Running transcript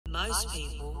Most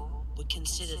people would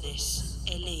consider this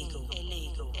illegal.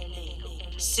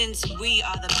 Since we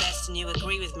are the best and you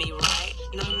agree with me, right?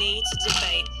 No need to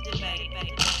debate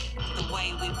the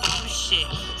way we bomb shit.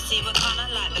 See, we're kinda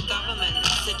like the government,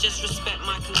 so just respect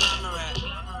my conglomerate.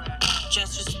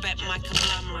 Just respect my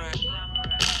conglomerate.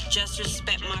 Just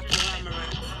respect my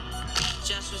conglomerate.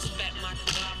 Just respect my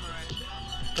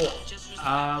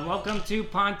conglomerate. Welcome to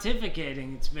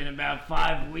Pontificating. It's been about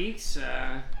 5 weeks.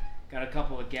 Got a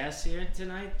couple of guests here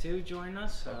tonight to join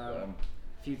us. A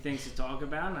few things to talk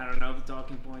about. I don't know the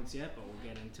talking points yet, but we'll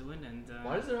get into it. And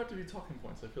why does there have to be talking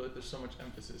points? I feel like there's so much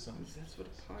emphasis on. That's what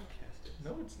a podcast is.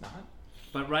 No, it's not.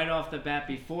 But right off the bat,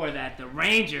 before that, the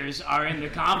Rangers are in the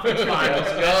conference finals.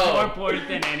 So that's more important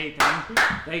than anything.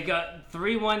 They got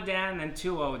 3-1 down and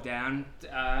 2-0 down,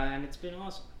 and it's been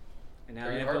awesome. And now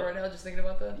are you hard right now just thinking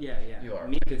about that? Yeah. You are.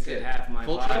 Mika could have my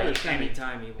Full body charge.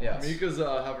 anytime he wants. Yeah. Mika's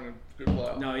having a good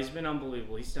playoff. No, he's been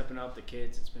unbelievable. He's stepping up the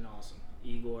kids. It's been awesome.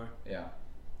 Igor. Yeah.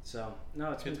 So,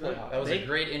 no, it's been Kids good. play hot. That was a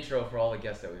great intro for all the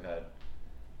guests that we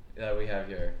have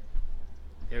here.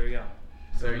 There we go.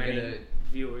 So For you're many gonna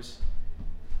viewers.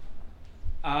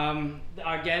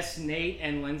 Our guests, Nate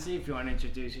and Lindsay, if you want to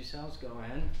introduce yourselves, go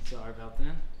ahead. Sorry about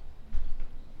that.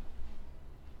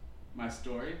 My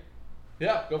story?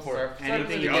 Yeah, go for it. start Anything from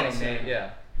the you beginning, want to say. Nate. Yeah.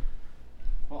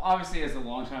 Well, obviously, as a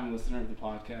longtime listener of the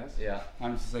podcast, Yeah.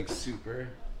 I'm just super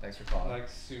Thanks for calling.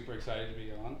 excited to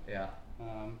be on. Yeah.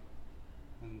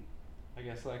 And I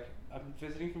guess I'm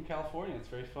visiting from California. It's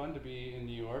very fun to be in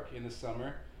New York in the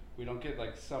summer. We don't get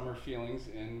summer feelings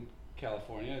in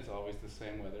California. It's always the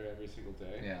same weather every single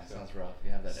day. Yeah. So Sounds rough. You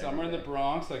have that. summer every in the day.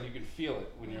 Bronx, you can feel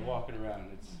it when you're walking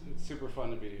around. It's super fun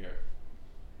to be here.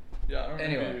 Yeah, I don't know.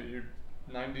 Anyway. You're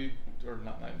 90 or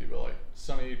not 90, but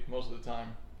sunny most of the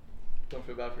time. Don't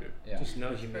feel bad for you. Yeah. Just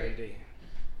no humidity.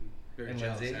 Very And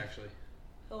jealous, Lindsay? actually.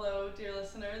 Hello, dear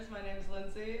listeners. My name is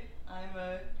Lindsay. I'm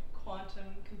a quantum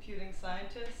computing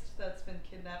scientist that's been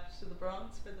kidnapped to the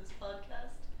Bronx for this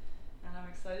podcast, and I'm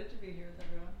excited to be here with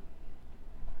everyone.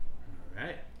 All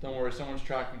right. Don't worry, someone's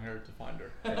tracking her to find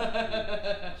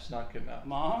her. She's not kidnapped.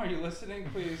 Mom, are you listening?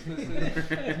 Please listen.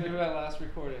 Maybe that last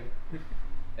recording.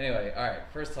 Anyway, all right.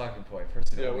 First talking point.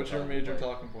 First of all, Yeah, what's your major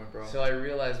talking point, bro? So I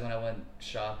realized when I went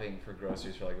shopping for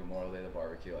groceries for Memorial Day, the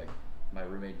barbecue, my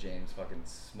roommate James fucking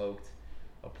smoked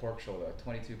a pork shoulder, a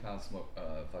 22-pound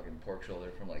fucking pork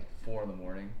shoulder from 4 in the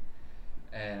morning,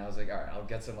 and I was like, all right, I'll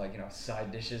get some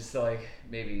side dishes to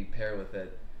maybe pair with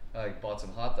it. I bought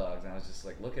some hot dogs, and I was just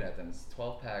looking at them. It's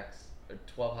 12 packs or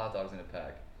 12 hot dogs in a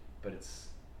pack, but it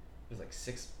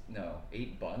was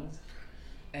 8 buns.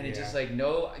 And it's just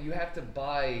you have to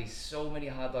buy so many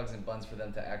hot dogs and buns for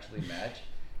them to actually match.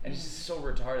 And it's just so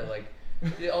retarded.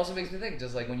 It also makes me think,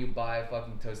 just when you buy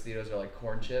fucking Tostitos or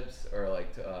corn chips or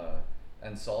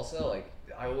and salsa,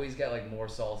 I always get more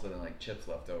salsa than chips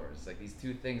left over. It's these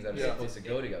two things that are supposed to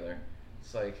go together.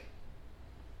 It's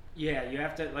Yeah, you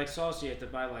have to, salsa, you have to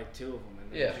buy 2 of them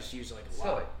and then just use a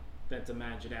lot then to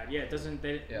match it out. Yeah, it doesn't,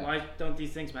 why don't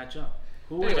these things match up?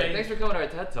 Anyway, thanks for coming to our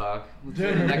TED Talk. Let's do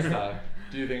it next time.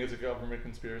 Do you think it's a government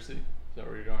conspiracy? Is that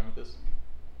where you're going with this?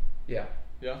 Yeah.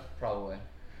 Yeah? Probably.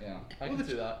 Yeah. I can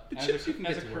see that.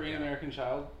 As a Korean American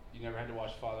child, you never had to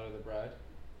watch Father of the Bride?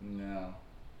 No.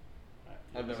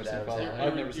 I've never That seen was Father. it.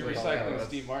 I've never seen You're Father. recycling That's-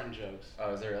 Steve Martin jokes.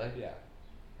 Oh, is it really? Yeah.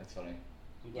 That's funny.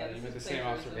 I'm Yeah, glad you this made the is same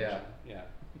plagiarism. observation. Yeah.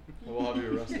 We'll have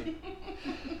you arrested.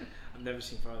 I've never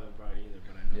seen Father of the Bride either,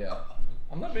 but I know. Yeah.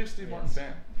 I'm not a big Steve Martin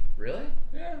fan. Really?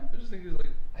 Yeah, I just think he's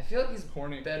I feel like he's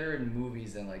corny. better in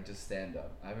movies than just stand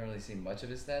up. I haven't really seen much of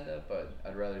his stand up, but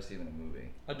I'd rather see him in a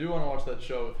movie. I do want to watch that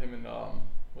show with him and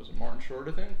was it Martin Short?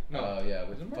 I think. No. Oh yeah,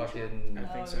 with Was it Martin fucking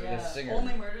I think so. Yeah. the singer.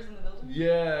 Only Murders in the Building.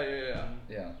 Yeah.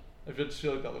 Yeah. I just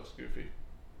feel like that looks goofy.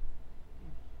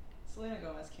 Selena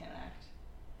Gomez can't act.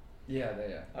 Yeah,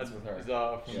 that's with her. Is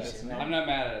from Yeah. Disney? I'm not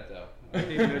mad at it, though. I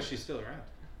didn't even know she's still around.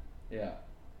 Yeah.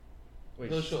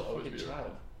 Wait, No, she's she'll a always fucking be around.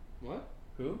 child. What?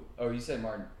 Who? Oh, you said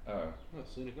Martin. Oh. No,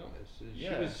 Selena Gomez.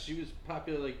 Yeah. She was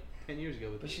popular 10 years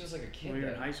ago. But she was a kid. When you were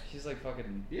in then. high school. She's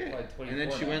fucking yeah. 24 And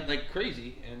then she now. went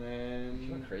crazy, and then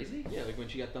She went crazy? Yeah, when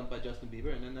she got dumped by Justin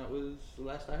Bieber, and then that was the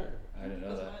last I heard of her. I didn't know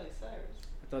That's that. Miley Cyrus.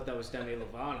 I thought that was Demi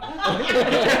Lovato.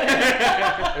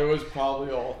 It was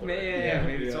probably all three. Yeah,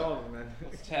 maybe it's all of them, man.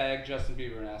 Let's tag Justin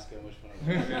Bieber and ask him which one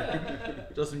it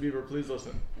was. Justin Bieber, please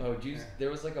listen. Oh, there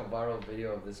was a viral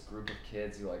video of this group of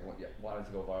kids who wanted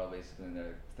to go viral basically, and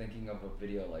they're thinking of a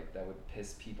video that would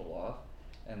piss people off,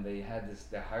 and they hired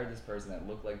this person that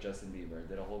looked like Justin Bieber,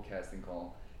 did a whole casting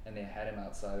call, and they had him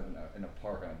outside in a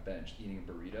park on a bench eating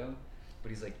a burrito, but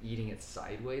he's eating it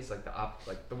sideways,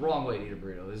 the wrong way to eat a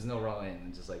burrito. There's no wrong way,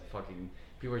 and just fucking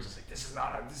people are just like, this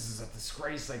is a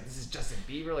disgrace. Like, this is Justin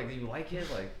Bieber. Like, do you like it?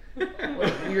 Like, what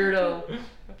a weirdo.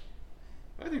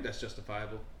 I think that's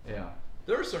justifiable. Yeah.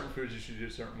 There are certain foods you should do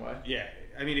a certain way. Yeah,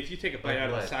 I mean, if you take a bite Like out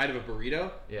of what? the side of a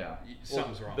burrito, Yeah.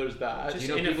 something's wrong. There's that. Just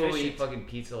You know people who eat inefficient. fucking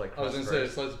pizza like I was crust gonna say a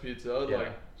first? slice of pizza. Yeah. Like,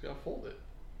 you gotta fold it.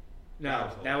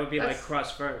 No, that would be like That's-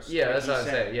 crust first. Yeah, like that's you what I'm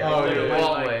said. saying. Yeah, Oh, like, yeah, the yeah.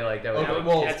 long Like- way, like that would Okay, would-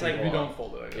 well, that's like if you don't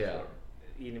fold it, I guess. Yeah. Whatever.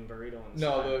 Eating burrito on the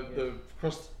No, side. the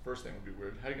crust first thing would be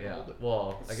weird. How you gonna Yeah. hold it?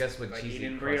 Well, I guess with like cheesy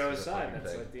eating crust burrito is a aside. fucking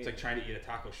That's thing. like the. It's like trying to eat a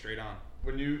taco straight on.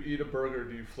 When you eat a burger,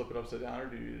 do you flip it upside down or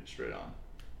do you eat it straight on?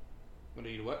 When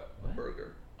do you eat what? What?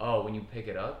 Burger. Oh, when you pick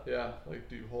it up? Yeah. Like,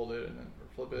 do you hold it and then or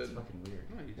flip That's it? fucking weird.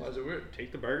 No, you Why just is it weird?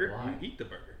 take the burger, Why? you eat the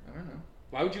burger. I don't know.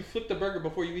 Why would you flip the burger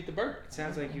before you eat the burger? It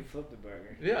sounds like you flipped the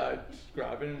burger. Yeah, I just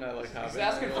grab it and I like have He's it.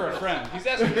 asking and I for a like- friend. He's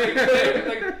asking for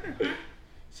like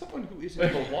Someone who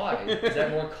isn't. But why? Is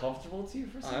that more comfortable to you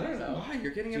for some I don't reason? know. Why?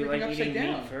 You're getting Do you everything like upside eating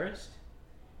down. meat first?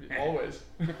 Always.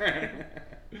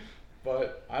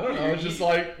 But I don't know. You It's just eat-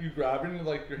 like you grab it and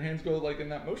like your hands go like in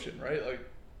that motion, right? Like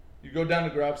you go down to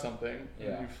grab something Yeah.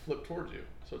 and you flip towards you,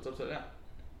 so it's upside down.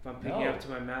 If I'm picking No. it up to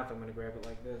my mouth, I'm gonna grab it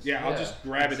like this. Yeah, I'll Yeah, just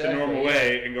grab it exactly, the normal yeah.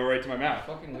 way and go right to my mouth.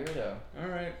 Fucking weirdo. All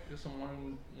right, just some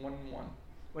one.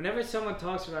 Whenever someone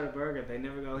talks about a burger, they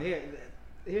never go,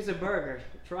 here's a burger,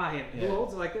 try it. Yeah. Who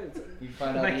holds it like this? You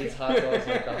find out Like- he eats hot dogs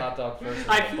like the hot dog first.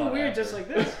 and I the feel bun weird after. just like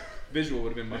this. Visual would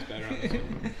have been much better on this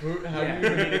one. How Yeah, do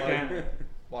you we need a like? camera.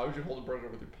 Why would you hold a burger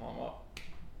with your palm up?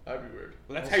 That'd be weird.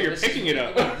 Well, that's Also, how you're this picking is- it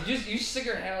up. You stick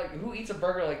your hand like, who eats a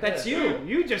burger like That's this? you.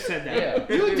 You just said that.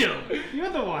 Yeah. You do. You're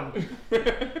the one.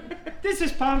 This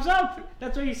is palms up.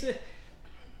 That's what you said.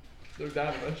 They're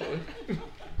down eventually.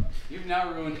 You've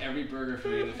now ruined every burger for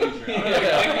me in the future.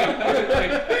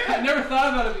 Yeah. I never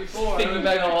thought about it before. Thinking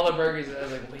back on all the burgers, I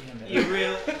was like, wait a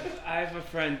minute. I have a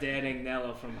friend, Dan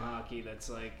Agnello from hockey, that's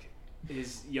like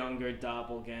his younger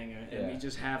doppelganger, and Yeah. we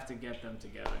just have to get them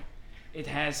together. It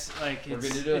has like We're it's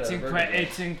gonna do it it's at a burger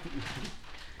joint.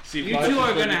 See, if you I two just are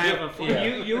look gonna at have you- a fun. Yeah.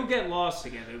 You'll get lost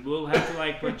together. We'll have to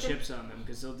like put chips on them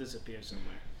because they'll disappear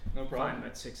somewhere. No Find problem. them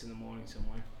at 6 a.m.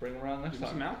 somewhere. Bring them around next Give me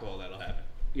some time. alcohol, that'll happen.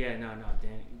 Yeah, no,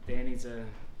 Danny's a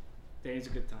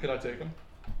good time. Could I take them?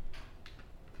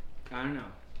 I don't know.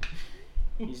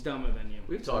 He's dumber than you.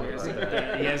 We've talked He has about that-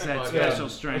 that. He has that Okay. special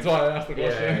strength. That's why I asked the Yeah,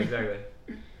 question. exactly.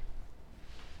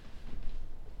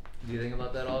 Do you think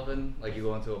about that often? Like you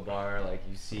go into a bar, like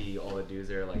you see all the dudes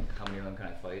there, like how many of them can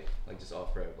I fight? Like just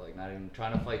off rip, like not even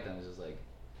trying to fight them. It's just like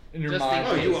In your Just mind,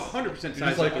 Oh, in you case. 100% you size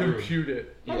just like up the room. compute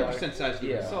it. 100% size the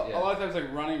room. Yeah. So a lot of times,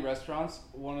 like running restaurants,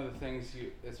 one of the things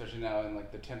you, especially now in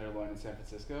like the Tenderloin in San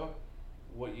Francisco,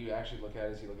 what you actually look at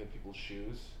is you look at people's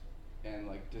shoes, and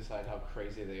like decide how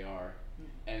crazy they are,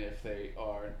 and if they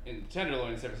are in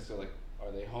Tenderloin in San Francisco, like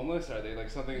are they homeless? Are they like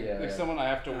something Yeah, like yeah. someone I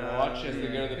have to watch as they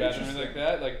go to the bathroom and like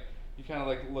that? Like you kind of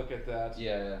like look at that.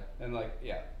 yeah. And like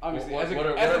obviously What- as, a, what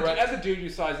are- as, what a, are as a dude you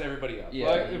size everybody up. Yeah,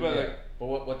 Like, but yeah. like. But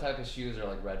what type of shoes are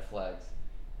like red flags?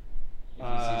 If you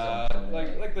see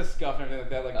something Like the scuff and everything like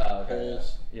that, like okay,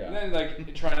 holes. yeah. And then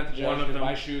like try not to judge One of because them-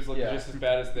 my shoes look Yeah. just as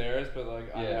bad as theirs, but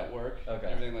like I'm Yeah. at work, Okay.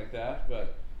 everything like that.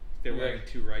 But They're Yeah. wearing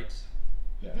two rights.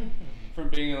 Yeah. from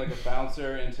being like a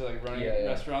bouncer into like running Yeah, yeah.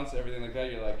 restaurants, everything like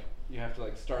that, you're like you have to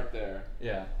like start there,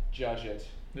 Yeah. judge it.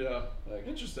 Yeah. Like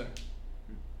Interesting.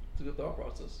 It's a good thought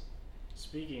process.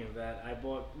 Speaking of that,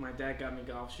 my dad got me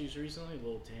golf shoes recently, a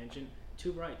little tangent,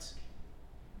 2 rights.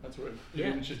 That's weird.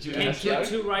 Yeah, Did you you can't ask get that?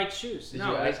 2 right shoes. Did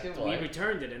no, you ask him we why?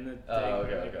 returned it in the thing. Oh,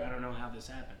 okay, like, okay. I don't know how this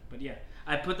happened, but yeah,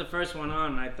 I put the first one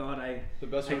on and I thought The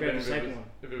best I would grabbed have the been second one.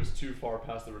 if it was too far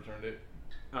past the return date.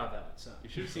 Oh, that would suck. You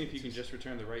should have seen if you could just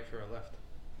return the right for a left.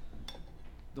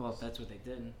 Well, that's what they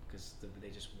did because they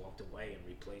just walked away and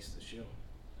replaced the shoe.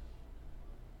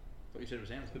 Thought you said it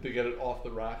was Amazon. Did they get it off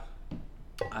the rack?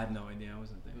 I have no idea. I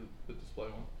wasn't there. The display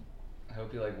one. I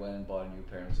hope you like went and bought a new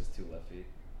pair and it was just 2 left feet.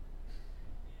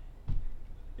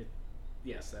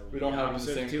 Yes, that would We be don't have them in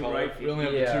the opposite of same 2 color. right feet. We only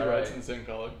have Yeah, the 2 rights right. in the same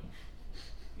color.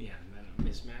 Yeah, and then a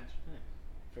mismatch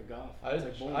for golf. I It's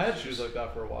had, like bowling I had shoes like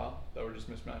that for a while that were just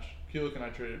mismatched. Keelik and I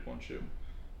traded one shoe.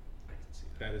 I can see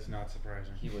that. That is not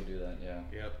surprising. He would do that, yeah.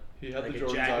 Yep. He had Like the a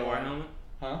Jordans I Jaguar wanted. helmet,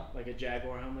 Huh? like a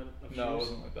Jaguar helmet of No, it shoes.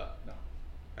 wasn't like that. No.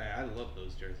 I love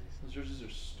those jerseys. Those jerseys are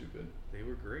stupid. They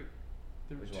were great.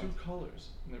 They were Which 2 ones? colors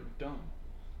and they were dumb.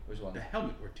 Which one? The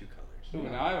helmet were 2 colors. Ooh,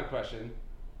 now I have a question.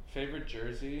 Favorite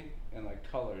jersey and like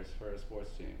colors for a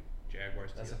sports team.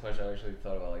 Jaguars. That's a teal. question I actually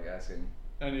thought about like asking.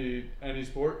 Any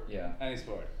sport? Yeah. Any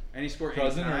sport. Any sport,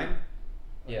 Present or- anytime.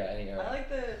 Yeah, any I like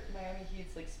the Miami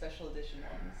Heat's like special edition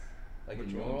ones, like Which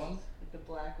the newer ones? ones? like the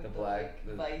black with The the, black, like,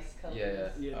 the- vice colors. yeah,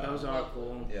 Yeah, those are Love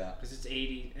cool. those. Yeah. Because it's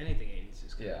 80, anything 80s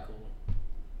is kind of Yeah. cool.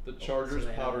 The Chargers So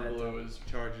they have powder that blue is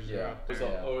Chargers are up was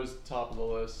there. Yeah. always top of the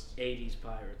list. 80s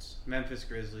Pirates. Memphis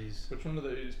Grizzlies. Which one are the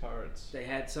 80s Pirates? They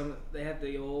had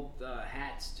the old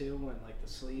hats too, when like the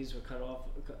sleeves were cut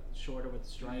shorter with the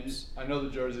stripes. I know the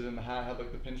jerseys and the hat had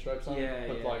like the pinstripes on Yeah, it,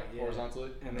 but yeah, like yeah.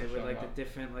 horizontally. And they were like the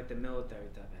different, like the military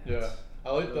type of Yeah, hats. I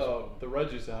like Those the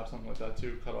Reds used to have something like that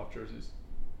too, cut off jerseys.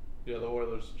 Yeah, the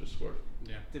Oilers just scored.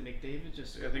 Yeah. Did McDavid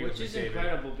just? I think it Which was is McDavid.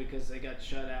 incredible because they got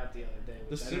shut out the other day.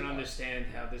 Which The I don't Six- understand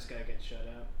how this guy gets shut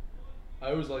out.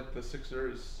 I always like the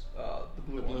Sixers, the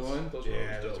blue The blue ones. one? Those were Yeah,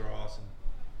 always those dope. are awesome.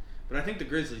 But I think the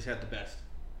Grizzlies had the best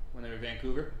when they were in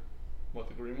Vancouver. What,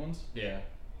 the green ones? Yeah.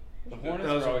 The Hornets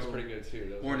Those were are always cool. pretty good too.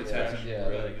 Those Hornets were had fresh. some Yeah,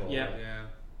 really they're cool. cool. Yeah. Yeah.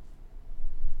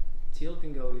 Teal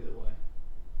can go either way.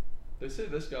 They say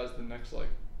this guy's the next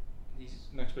He's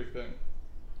next big thing.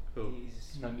 Who?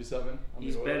 he's 97. on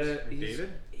he's the Oilers. better. McDavid?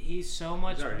 He's so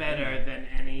much He's already been better there. than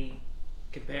any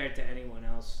compared to anyone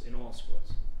else in all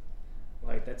sports.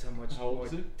 Like that's how much How old more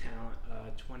is he?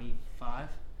 talent. 25,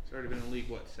 He's already been in the league,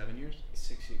 what, 7 years?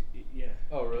 6, yeah,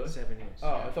 Oh really? 7 years.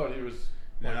 Oh, I thought he was.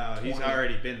 Like No, he's 20.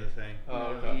 already been the thing. Oh, No,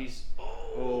 okay. He's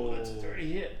that's a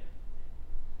dirty hit.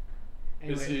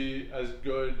 Is he as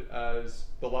good as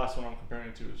the last one I'm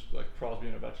comparing to is like Crosby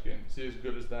and Ovechkin? Is he as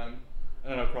good as them? I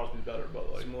don't know if Crosby's better,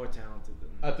 but like He's more talented than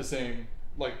them. at the same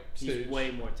like stage. He's way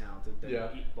more talented than Yeah.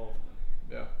 both of them.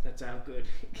 Yeah, That's how good.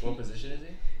 What position is he?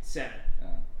 7.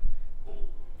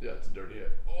 yeah, it's a dirty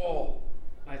hit. Oh,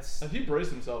 That's and he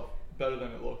braced himself better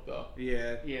than it looked though.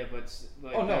 Yeah. yeah, but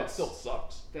like Oh no, it that's, still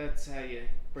sucks. That's how you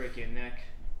break your neck.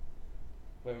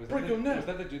 Wait, was Break that, your the, neck. was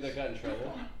that the dude that got in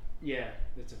trouble? Yeah,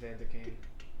 that's Evander Kane.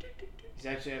 He's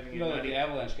actually having No, a like nutty the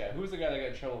Avalanche guy. Who was the guy that got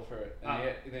in trouble for it? And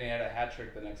then he had a hat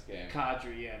trick the next game.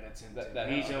 Kadri, yeah, that's him. That- too. that-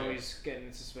 He's okay. always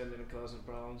getting suspended and causing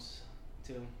problems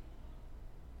too.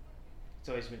 He's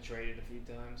always been traded a few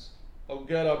times. Oh,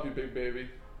 get up, you big baby.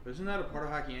 Isn't that a part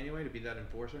of hockey anyway, to be that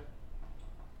enforcer?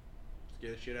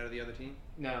 Scare the shit out of the other team?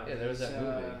 No, Yeah, there was he's, that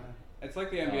movie. It's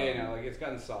like the NBA now. Like it's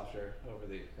gotten softer over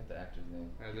the. Got the actor's name.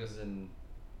 I He was in.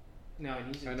 No,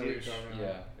 he's a I know what you're douche. talking about.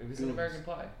 Yeah, it was in Goons. American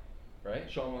Pie, right?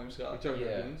 Sean William Are you Scott. talking Yeah.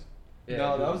 about Goons? Yeah,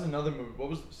 no, that Goons. was another movie. What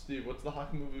was Steve? What's the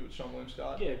hockey movie with Sean William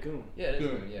Scott? Yeah, Goon. Yeah, it is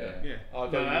Goon, Goon, yeah. Yeah. Oh, I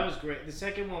thought No, you that were- was great. The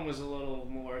second one was a little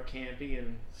more campy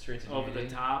and Straight to over the DVD.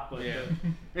 top, but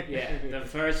Yeah. the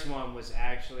first one was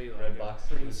actually like Red a box.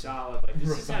 pretty solid. Like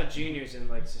this is how juniors in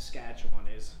like Saskatchewan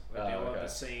is. Like they Oh, all have okay. the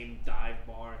same dive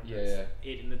bar. And Yeah, that's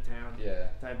it in the town. Yeah.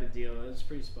 Type of deal. It was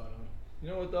pretty spot on. You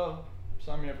know what though?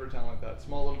 Sign me up for a town like that.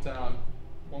 Small little town.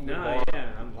 One good No, bar.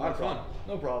 yeah, I'm A lot of fun.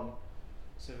 No problem.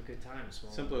 just have a good time.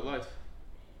 Small. Simpler life.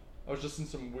 I was just in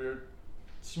some weird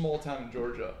small town in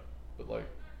Georgia, but like,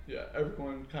 yeah,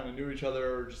 everyone kind of knew each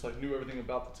other, or just like knew everything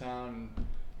about the town. And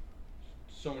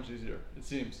so much easier, it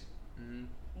seems. Mm-hmm.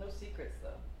 No secrets though.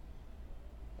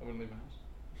 I wouldn't leave my house.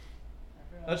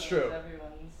 Everyone That's knows true.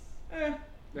 Everyone's.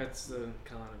 That's the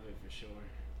con of it for sure.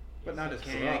 But not as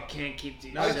Can't corrupt. can't keep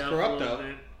to Not as yourself corrupt, a little though.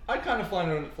 bit. I kind of fly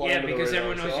under Yeah, the because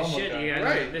radar, everyone knows so your I'm shit. okay. You gotta,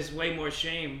 Right. There's way more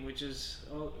shame, which is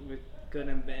with good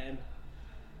and bad.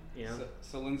 You know.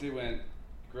 So Lindsay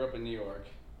grew up in New York,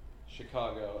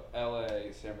 Chicago,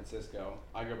 L.A., San Francisco.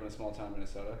 I grew up in a small town,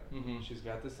 Minnesota. Mhm. She's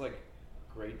got this like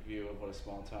great view of what a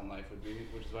small town life would be,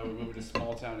 which is why we moved to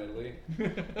small town Italy.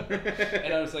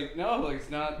 And I was like, no, like it's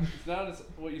not as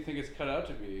what you think it's cut out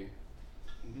to be.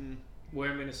 Mm-hmm.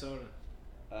 Where in Minnesota?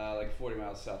 Like 40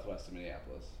 miles southwest of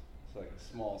Minneapolis. It's like a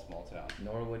small town.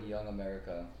 Norwood, Young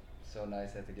America. So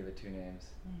nice, I have to give it 2 names.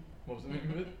 What was the name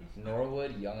of it?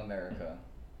 Norwood, Young America.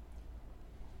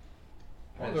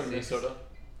 I want to go to Minnesota.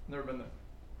 Never been there.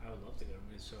 I would love to go to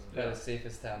Minnesota. Probably the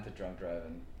safest town to drunk drive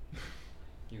in.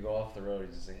 You go off the road, you're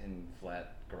just like in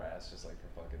flat grass, just like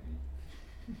for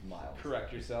fucking miles.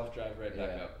 Correct yourself, drive right back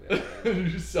Yeah. up. Yeah. You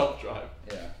just self-drive.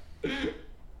 Yeah.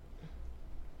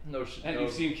 No shit. And no.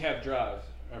 you've seen Kev drive,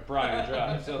 or Brian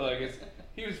drive, so like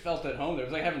he was felt at home there. It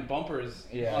was like having bumpers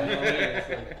Yeah. on the way. It's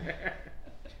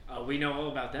like, We know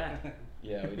all about that.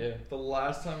 Yeah, we do. The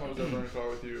last time I was ever in a car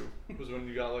with you was when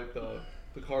you got like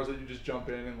the cars that you just jump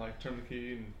in and like turn the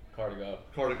key and Car to go.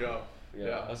 car to go. Yeah.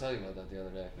 Yeah. I was talking about that the other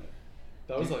day.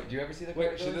 That was do, like do you ever see the car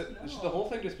wait, to should goes? the whole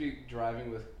thing just be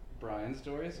driving with Brian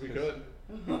stories? we 'Cause-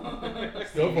 could.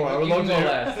 Go for it. I would You love can to go hear.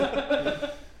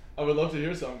 last. I would love to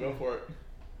hear some. Go for it.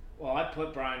 Well, I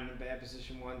put Brian in a bad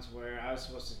position once where I was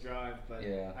supposed to drive, but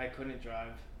Yeah. I couldn't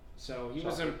drive, so he Shocker.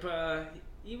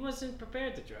 wasn't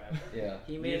prepared to drive. Yeah.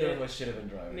 He made Neither it- of us should have been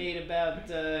driving. Made about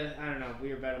I don't know, we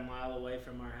were about a mile away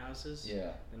from our houses.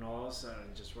 Yeah. And all of a sudden,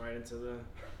 just right into the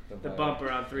Divider. bumper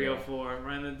on 304,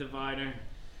 right in the divider.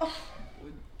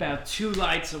 about 2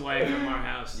 lights away from our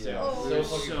house. Too. Yeah, Oh. We were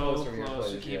so fucking so close from your close.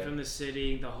 We place, came yeah. from the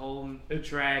city, the whole It-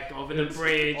 track over the it's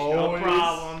bridge, no always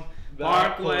problem. that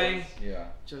Parkway, close. Yeah.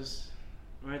 just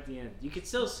right at the end. You could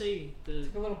still see the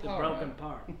like a little power, broken man.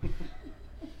 part.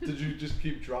 Did you just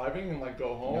keep driving and like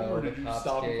go home, No, or the did you cops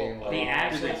stop and came, go? like- The Did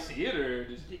axle, they see it or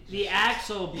just? the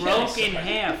axle Yeah, broke sorry. in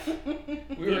half, We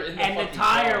were in the and the fucking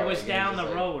tire car, was like, down it the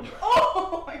just, road.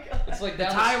 Oh my god. It's like The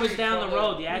down tire was street down from the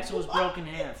road. The axle was broken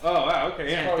in half. Oh wow.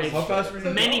 Okay. Yeah. Yeah, How fast were you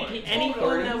Many going? anyone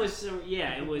 30? that was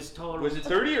it was total. Was it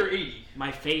 30 or 80?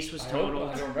 My face was I hope- total.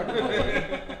 I don't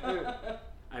remember.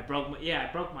 I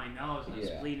broke my nose. I was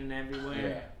Yeah. bleeding everywhere.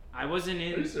 Yeah. I wasn't Are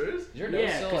you in. serious? Your nose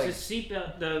Yeah, still because like. the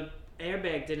seatbelt, the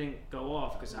airbag didn't go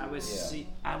off because I was Yeah.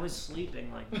 I was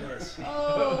sleeping like this.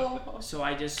 Oh. So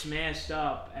I just smashed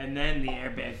up, and then the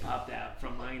airbag popped out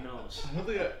from my nose. I don't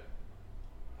think I. I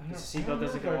The don't, seatbelt I don't know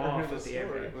doesn't if go I ever off heard with this the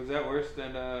story. airbag. Was that worse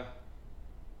than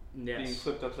being Yes,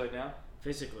 flipped upside down?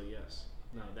 physically yes.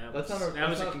 No, that That's was not a- that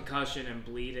was that's a not- concussion and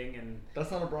bleeding and.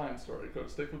 That's not a Brian story, Coach.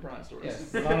 Stick with Brian stories.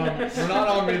 Yes. We're not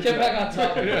on me. Get today. back on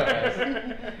topic.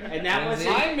 Yeah. And that was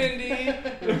Lindsay? Hi, Mindy.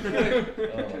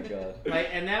 Oh my god. like,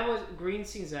 and that was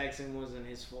Greenstein's accident wasn't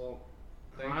his fault.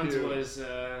 Thank Hans you. was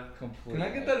Completely. Can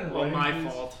I get that in well writing, my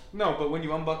please? fault. No, but when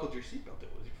you unbuckled your seatbelt, it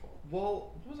was your fault.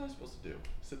 Well, what was I supposed to do?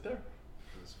 Sit there?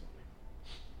 That's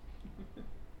funny.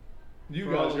 You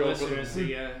For all guys the go. listeners,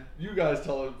 You guys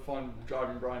tell a fun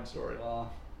driving Brian story.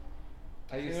 Well,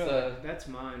 I used Yeah. to. that's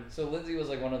mine. So Lindsay was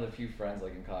like one of the few friends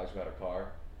like in college who had a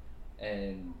car,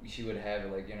 and she would have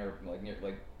it like in her like near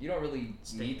like you don't really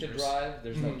It's need to dangerous. drive.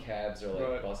 There's no Mhm. cabs or like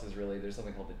Right. buses really. There's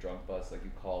something called the drunk bus. Like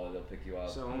you call it, they'll pick you up.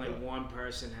 So only Okay. one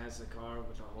person has the car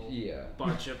with a whole Yeah.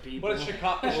 bunch of people. but it's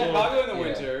Chicago in the Yeah.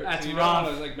 winter, That's so you rough. don't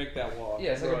want to like make that walk.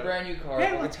 Yeah, it's like Right. a brand new car.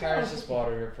 Hey, but my let's parents go. just bought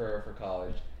her for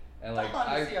college, and like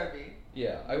Honda I CRV.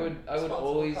 I would Responsible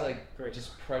always car. like Great.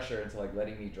 just pressure into like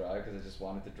letting me drive because I just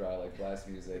wanted to drive like blast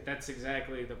music. That's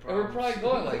exactly the And problem. we're probably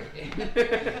going like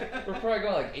we're probably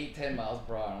going like 8-10 miles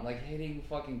per hour. I'm like hitting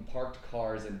fucking parked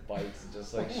cars and bikes and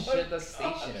just like shit that's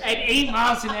stationary. at 8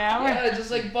 miles an hour. Yeah, just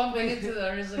like bumping into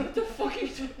them. And it's like, what the fuck are you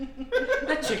doing?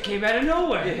 That shit came out of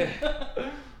nowhere. Yeah.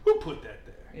 Who put that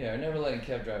there? Yeah, I never letting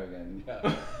Kev drive again. Yeah.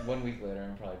 1 week later,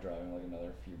 I'm probably driving like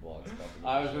another few blocks. bumping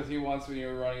I into was shit. with you once when you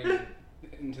were running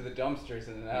into the dumpsters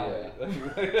in an alley.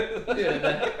 Yeah, and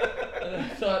then I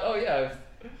thought, oh yeah,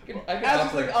 I can I was just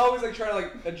operate. like always like trying to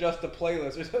like adjust the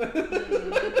playlist or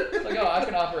something. Like, oh, I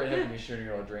can operate heavy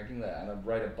machinery while drinking that, and I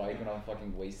ride a bike when I'm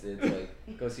fucking wasted to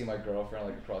like go see my girlfriend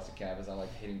like across the campus. I'm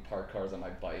like hitting parked cars on my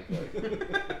bike.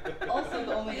 Like, Also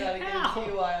the only guy to get a Ow.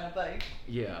 DUI on a bike.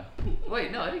 yeah.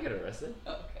 Wait, no, I didn't get arrested.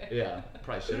 Okay. Yeah,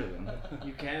 probably should have been.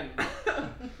 You can,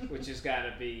 which has got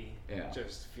to be Yeah.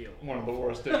 just feel One of the awful.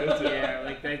 worst tickets. Yeah,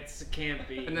 like that can't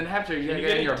be. And then after you Can you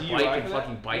get in get a your DUI bike and for that?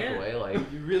 fucking bike Yeah. away,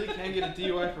 like. You really can get a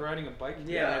DUI for riding a bike?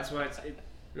 yeah, that's why it's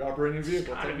You're operating a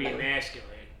vehicle. got to be technically.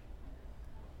 emasculating.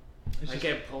 It's I just-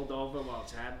 get pulled over while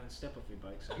it's happening. Step off your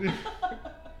bike.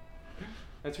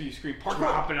 That's where you scream, park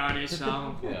Drop it on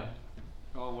yourself. Yeah.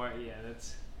 Oh, right, yeah,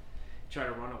 that's. Try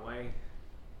to run away.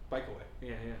 bike away.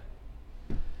 Yeah,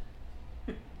 yeah.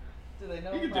 Do they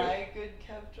know You could do my good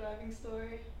cab driving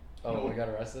story? Oh, we got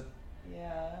arrested?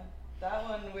 Yeah. That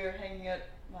one we were hanging at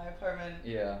my apartment,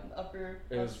 Yeah. Upper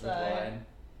It was West with Side. Ryan.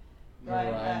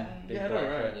 Ryan Ryan, Hatton. big Yeah, I know black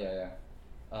Ryan. friend,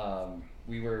 yeah.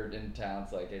 We were in town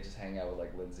to like just hang out with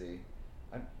like Lindsay.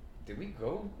 Did we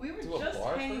go We were to a just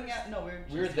bar hanging first? out. No, we were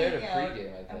just We were there to hanging out,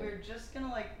 pregame, I and think. we were just gonna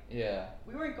like. Yeah.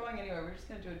 We weren't going anywhere. We were just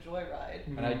gonna do a joyride.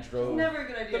 And I It's drove. never a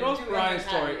good idea. The most to do Brian in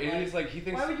Manhattan, story is like he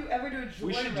thinks. Why would you ever do a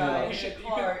We should do joyride that. in You a should-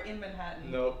 car in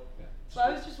Manhattan? Nope. So I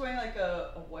was just wearing like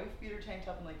a wife beater tank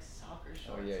top and like soccer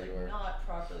shorts, yeah, you like were. not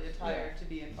properly attired Yeah. to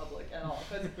be in public at all,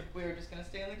 because we were just gonna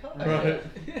stay in the car. Right.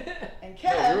 And No,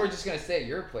 Kev, we were just gonna stay at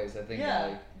your place, I think. yeah,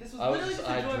 And, like, this was I was literally just, just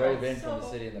a I joyride. drove in so... from the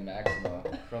city in the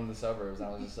Maxima, from the suburbs, and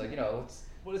I was just like, let's.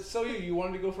 Well, it's so you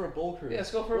wanted to go for a bull cruise. Yeah,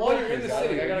 let's go for a While bull you're in cruise, the guys.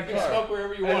 city, Like, I got a you can car. smoke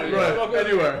wherever you want. You can Right. smoke wherever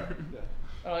Anywhere. Yeah.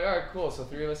 I'm like, alright, cool. So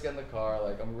 3 of us get in the car,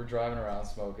 like, we're driving around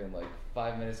smoking, like,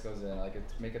 5 minutes goes in, like,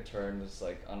 make a turn, just,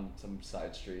 like, on some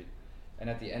side street. And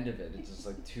at the end of it, it's just,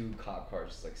 like, 2 cop cars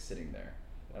just, like, sitting there.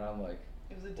 And I'm like,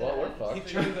 It was a well, we're dead fucked. end.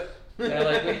 He turned the. And,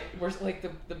 like, we're, like,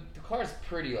 the car's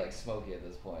pretty, like, smoky at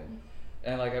this point.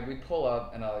 And, like, we pull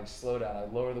up, and I, like, slow down, I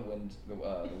lower the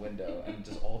window, and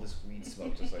just all this weed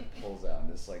smoke just, like, pulls out.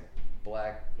 And this, like,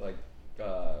 black, like,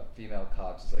 female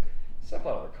cop just, like, step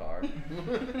out of the car.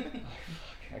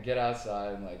 I get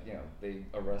outside and like, they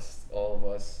arrest all of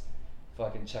us,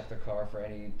 fucking check the car for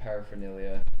any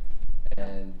paraphernalia,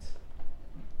 and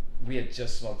we had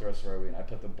just smoked the rest of our weed. I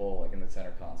put the bowl like in the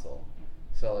center console.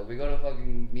 So like we go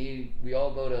to we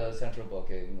all go to Central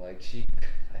Booking. Like she,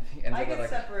 I think ends I up get like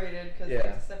separated because Yeah. they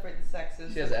have to separate the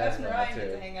sexes. She has so asthma Kevin and Ryan too.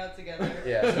 get to hang out together.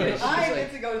 Yeah, so she's I like-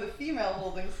 get to go to the female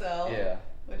holding cell. yeah,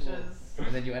 Which is. and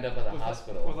then you end up at the With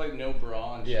hospital. With like no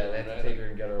bra and Yeah, shit, they have to right? take her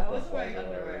and get her. I butt wasn't wearing plugged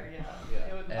or whatever. underwear, yeah. Yeah.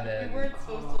 It would, And then- we weren't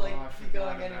supposed to like Oh, I be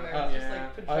forgot going about anywhere. that. It was just Yeah.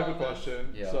 like I have a pajamas.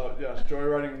 question. Yeah. So yeah,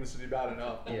 joyriding in the city bad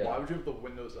enough. But Yeah. why would you have the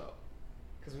windows up?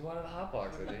 Because we wanted to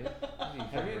hotbox it, dude.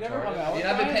 Have you never hung out Have with you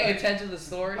not been Ryan? paying attention to the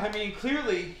story? I mean,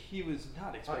 clearly he was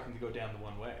not expecting to go down the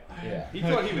one way. Yeah. He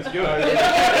thought he was Did good.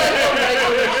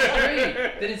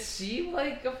 it seem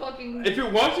like a fucking? If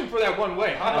it wasn't for that one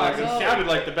way, hotboxing know. sounded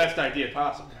like the best idea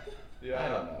possible. Yeah. I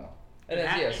don't know. And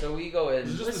then, yeah, so we go in.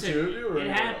 Is it just Listen, the two of you, or it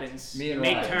anyone else? happens. Me You and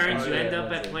make Ryan. turns, Oh, you yeah, end up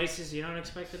that's at it. places you don't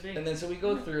expect to be. And then so we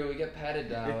go through, we get patted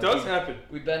down. It like, does we- happen.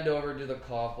 We bend over, do the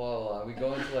cough, blah, blah, blah. We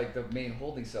go into like the main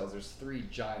holding cells. There's 3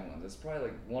 giant ones. It's probably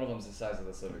like one of them's the size of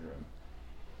this living room.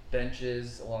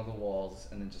 Benches along the walls,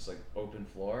 and then just like open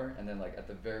floor. And then like at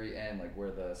the very end, like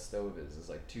where the stove is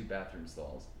like 2 bathroom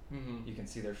stalls. Mm-hmm. You can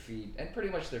see their feet and pretty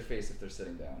much their face if they're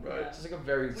sitting down. Right. It's just like a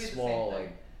very We had the small same thing.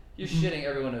 like you're shitting.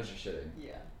 Everyone knows you're shitting.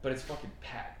 Yeah. But it's fucking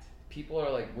packed. People are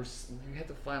like, we had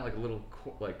to find like a little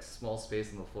like small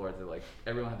space on the floor to like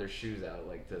everyone had their shoes out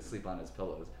like to sleep on as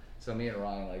pillows. So me and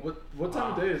Ryan like, What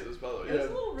time of day is this, by the way? It was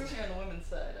a little roomier on the women's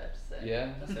side, I have to say.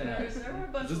 Yeah? There were a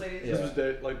bunch of ladies. This Yeah. was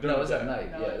day, like no, during it was the at day.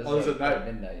 night. No, Yeah, it this was was at like night?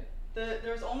 midnight.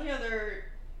 There was only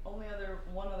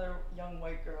one other young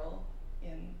white girl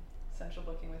in Central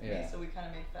Booking with me, Yeah. so we kind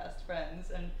of made fast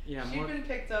friends. And Yeah, she'd more- been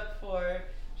picked up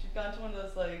she'd gone to one of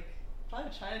those like probably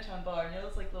a Chinatown bar, you know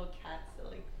those like little cats that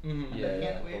like Mm-hmm. Yeah, hand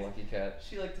yeah, that the waves. lucky cat.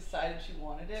 she like decided she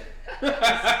wanted it,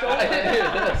 I didn't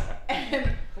hear this.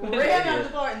 and ran out of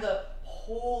the bar, and the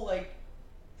whole like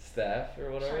Staff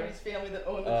or whatever. Chinese family that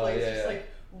owned the Oh, place yeah, just yeah. like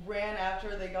ran after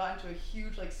her. They got into a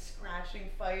huge like scratching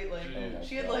fight. Like Oh my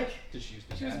she had God. like Just use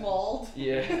the she was cat. mauled.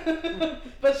 Yeah.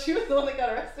 But she was the one that got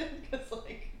arrested because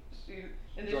like she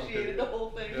initiated the whole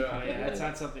thing. Yeah. Oh, yeah, that's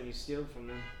not something you steal from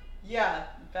them. Yeah,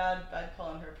 bad call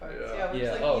on her part. Yeah. Yeah, we're Yeah,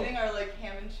 just like oh. eating our like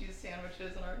ham and cheese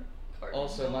sandwiches and our carton of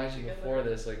Also, milk mind you, together. before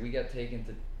this, like we got taken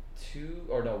to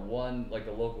one, like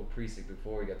the local precinct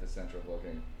before we got to Central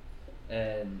Booking,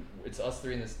 and it's us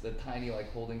 3 in the tiny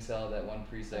like holding cell of that one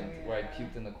precinct Oh, where I yeah.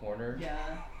 puked in the corner. Yeah.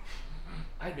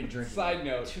 I'd been drinking Side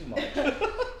note. too much.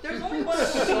 There's only one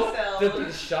holding So cell.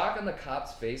 the shock on the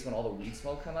cop's face when all the weed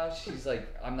smoke come out, she's like,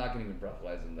 I'm not gonna even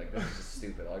breathalyze him. Like this is just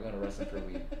stupid. I'm gonna arrest him for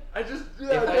weed. I just If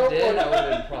I did, I would have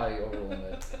been probably over the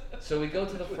limit. So we go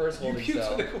to the first You holding puked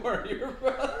cell. in the corner of your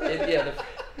brother.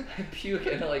 I puke,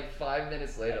 and like 5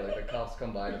 minutes later, like the cops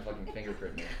come by and fucking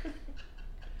fingerprint me.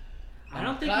 I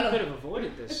don't think Kind you of- could have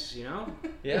avoided this, you know?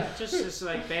 Yeah. Just this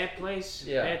like bad place,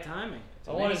 Yeah. bad timing.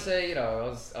 I want to say, you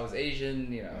know, I was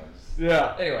Asian, you know.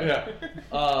 Yeah. Anyway.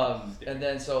 Yeah. And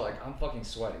then so like I'm fucking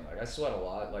sweating. Like I sweat a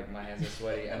lot. Like my hands are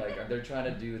sweaty, and like they're trying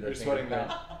to do the You're sweating fingerprint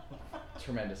now.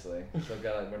 tremendously. So I've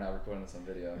got we're not recording this on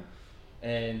video,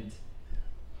 and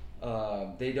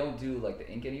they don't do like the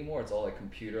ink anymore. It's all like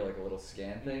computer, like a little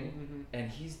scan thing. Mhm. And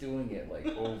he's doing it like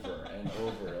over and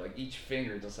over, like each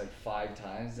finger just like 5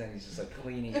 times, and he's just like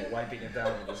cleaning it, wiping it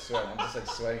down with the sweat. I'm just like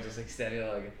sweating, just like standing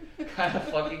there, like kind of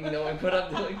fucking knowing what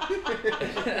I'm doing.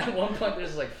 And at one point, they're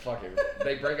just like, fuck it.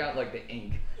 They break out like the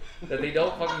ink that they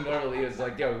don't fucking normally use.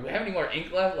 Like, yo, we have any more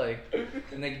ink left? Like,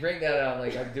 and they bring that out.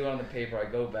 Like, I do it on the paper. I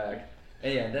go back,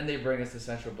 and yeah, then they bring us to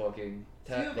Central Booking.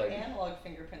 Do you have like, analog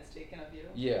fingerprints taken of you?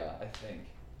 yeah, I think.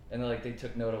 And then, like, they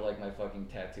took note of, like, my fucking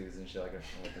tattoos and shit. Like, I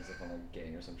think it's on, like,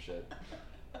 gang or some shit.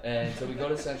 And so we go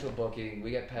to Central Booking. We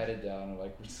get patted down. And,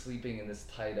 like, we're sleeping in this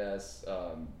tight-ass,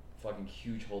 fucking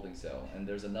huge holding cell. And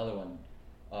there's another one,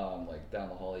 like, down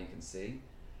the hall you can see.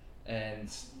 And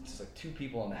just, like, 2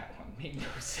 people in that one. Made no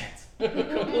sense.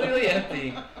 Completely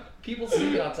empty. People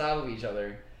sleeping on top of each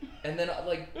other. And then,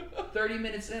 like, 30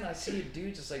 minutes in, I see a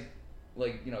dude just,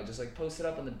 you know, just like posted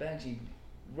up on the bench. He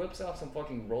rips off some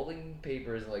fucking rolling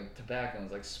papers and like tobacco and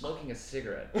is like smoking a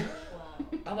cigarette. Wow.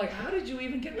 I'm like, how did you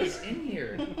even get this in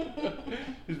here?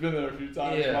 He's been there a few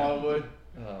times, Yeah. probably.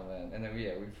 Oh man, and then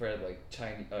we've had like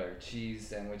Chinese or cheese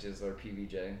sandwiches or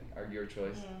PBJ, your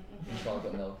choice, and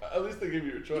chocolate milk. At least they give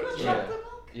you a choice. You want right? Yeah. chocolate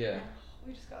milk? Yeah,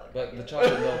 We just got like. but the regular.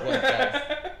 chocolate milk went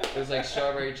fast. It was like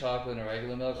strawberry chocolate and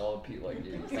regular milk. All the like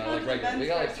it's not like regular. We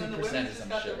got like 2% or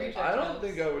some shit. Like, I don't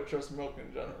think I would trust milk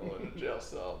in general in a jail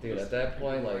cell. dude, at that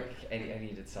point, like I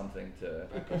needed something to.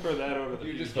 I prefer that over the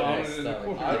You just put my vomited in the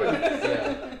stomach. corner. I would.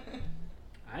 Yeah.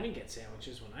 I didn't get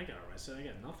sandwiches when I got arrested. I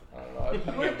got nothing. I don't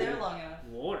know. You weren't there long enough.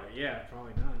 Water, yeah,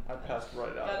 probably not. I passed right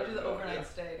out. Gotta do the everybody. overnight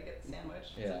stay to get the sandwich.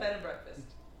 It's Yeah. a bed and breakfast.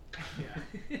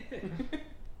 Yeah.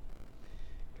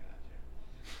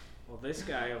 Well, this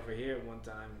guy over here one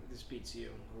time, this beats you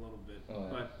a little bit, Oh, yeah.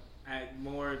 but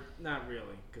more, not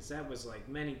really, because that was like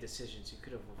many decisions you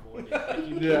could have avoided. Like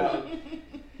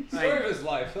you Story of his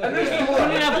life. And there's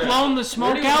couldn't have blown the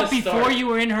smoke Where do you out even before start? you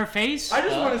were in her face. I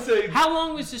just want to say, How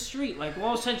long was the street? Like,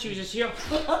 all of a sudden she was just here.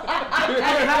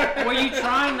 Were you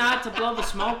trying not to blow the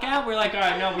smoke out? We're like, all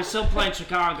right, no, we're still playing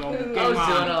Chicago. Game I was on.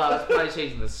 doing it. I was probably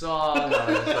changing the song.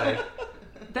 I was like,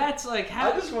 That's like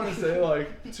how. I just want to say,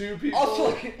 like, two people. Also,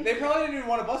 like, they probably didn't even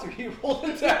want to bust him. He rolled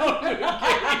it down to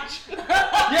engage.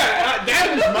 Yeah,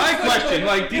 that was my question.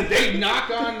 Like, did they knock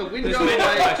on the window? There's many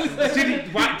Like,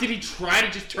 questions. did he try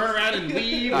to just turn around and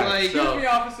leave? All right, Like, so- Excuse me,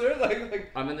 officer.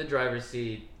 Like, I'm in the driver's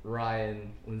seat.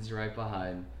 Ryan, Lindsay right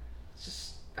behind. It's just,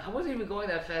 I wasn't even going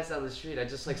that fast down the street. I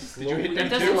just like slowly. hit That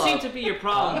them doesn't too? seem to be your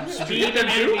problem. Huh? Speed and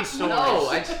enemy stories. No,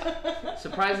 I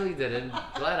surprisingly didn't.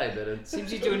 Glad I didn't.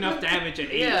 Seems you do enough damage at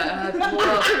 8. Yeah, and I pull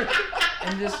up,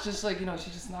 and this just like,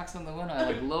 she just knocks on the window. I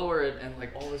like lower it, and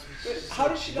like all this. how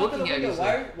did she knock on the looking at me, window? it's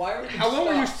like, Why are you how long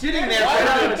were you sitting there Why for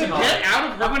not? her to get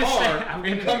out of her I'm gonna say- car I'm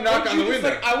and gonna- come knock on the window?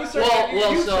 Like, I was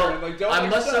Well, you so started, like, don't I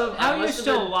mix must up. have. How I are you must have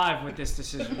still been- alive with this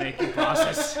decision-making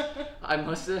process? I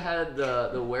must have had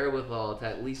the wherewithal to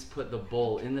at least put the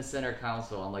bull in the center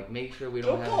console and like make sure we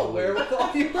don't Don't have. call it any-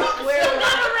 wherewithal. You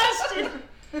Arrested.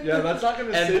 Yeah, that's not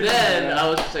going to And save then you. I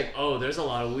was just like, oh, there's a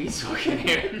lot of weed smoke in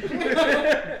here.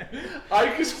 I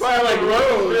could Probably like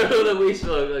road. through the weed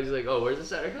smoke. Like, he's like, oh, where's the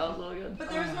center console again? But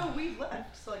there was no weed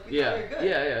left, so like we Yeah, thought we were good.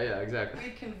 yeah,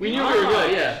 exactly. We We knew we were good.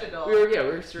 finished it Yeah, all. we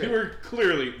were straight. You were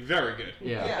clearly very good.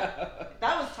 Yeah. Yeah,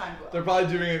 that was time to They're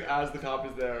probably doing it as the cop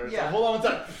is there. It's Yeah. like, hold on one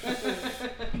sec.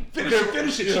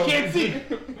 Finish it. She can't see.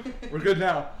 We're good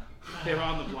now. They were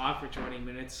on the block for 20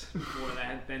 minutes before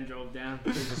that, then drove down,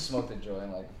 We just smoked a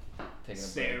joint, like taking a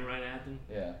staring break. right at them.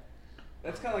 Yeah.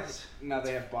 That's kind of like now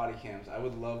they have body cams. I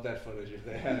would love that footage if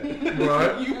they had it.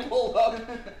 Right. You pull up,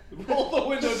 roll the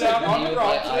window down on Me the with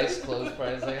my property. eyes closed,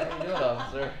 probably like, how you doing,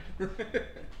 officer?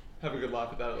 Have a good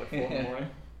laugh at that at like 4 in the morning.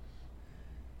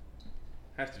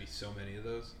 Have to be so many of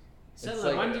those. Settle,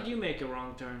 like- when did you make a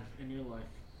wrong turn in your life?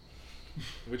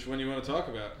 Which one you want to talk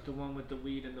about? The one with the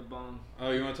weed and the bomb.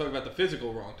 Oh, you want to talk about the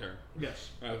physical wrong turn? Yes.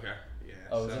 Okay. Yeah.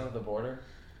 Oh, was so- it at the border?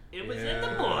 It was in Yeah.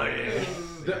 the border.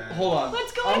 Yeah. Hold on.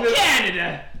 Let's go I'm to gonna-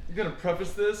 Canada. I'm gonna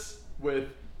preface this with,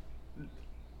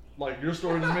 like, your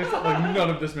story doesn't make sense. Like, none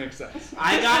of this makes sense.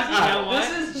 I got, you know what?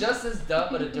 This is just as dumb,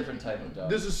 but a different type of dumb.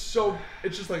 This is so.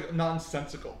 It's just like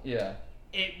nonsensical. Yeah.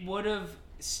 It would have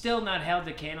still not held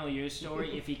the candle your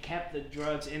story if he kept the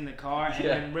drugs in the car and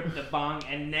Yeah. then ripped the bong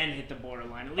and then hit the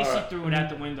borderline. At least Alright. he threw it out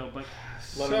the window, but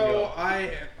Let him go.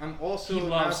 So I'm also He not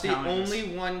loves the telling us.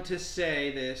 only one to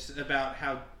say this about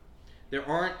how there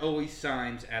aren't always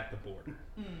signs at the border.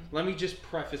 Let me just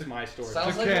preface my story.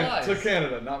 Sounds To, like lies. to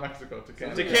Canada, not Mexico. To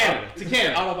Canada. To Canada. To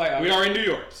Canada. Autobiography. We are in New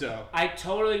York, so. I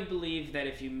totally believe that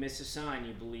if you miss a sign,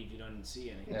 you believe you don't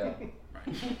see any. Yeah.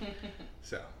 Right.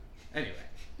 So, anyway.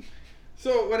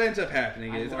 So what ends up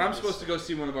happening I is love I'm this supposed to story. go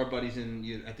see one of our buddies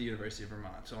at the University of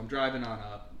Vermont. So I'm driving on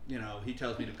up. He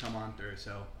tells me to come on through.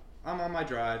 So I'm on my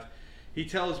drive. He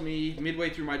tells me midway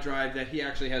through my drive that he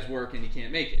actually has work and he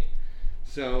can't make it.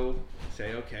 So I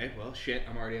say, okay, well, shit,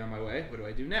 I'm already on my way. What do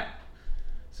I do now?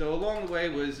 So along the way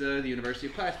was the University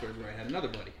of Plattsburgh, where I had another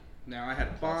buddy. Now I had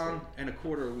a bong and a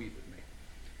quarter of weed with me.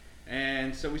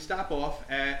 And so we stop off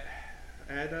at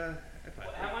Plattsburgh.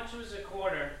 How much was a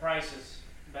quarter prices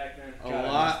back then? A God, I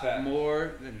missed lot that.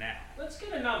 more than now. Let's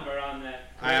get a number on that.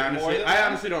 More than that? I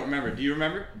honestly don't remember. Do you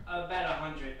remember? About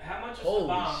 100. How much was the Holy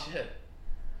bomb? shit.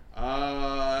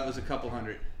 It was a couple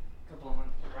hundred. Couple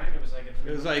hundred, right? It was like a.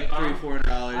 It was like bomb? $300-400,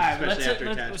 Alright, especially after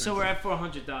attachments. so we're at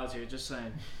 $400 here. Just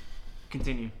saying.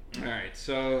 Continue. All right,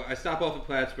 so I stop off at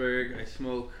Plattsburgh. I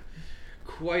smoke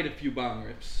quite a few bong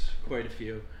rips, quite a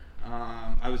few.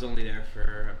 I was only there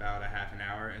for about a half an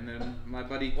hour, and then my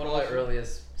buddy. One of my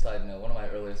earliest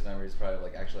memories probably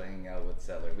like actually hanging out with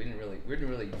Settler.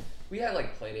 We had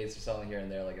like play dates or something here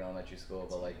and there like in elementary school,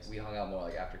 but like we hung out more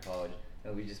like after college,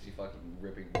 and we'd just be fucking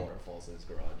ripping waterfalls in his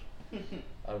garage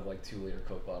out of like 2-liter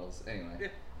Coke bottles. Anyway.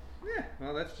 Yeah,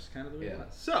 well, that's just kind of the way it Yeah.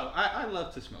 was. So I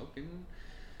love to smoke, and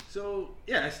so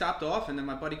yeah, I stopped off, and then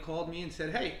my buddy called me and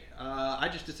said, "Hey, I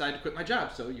just decided to quit my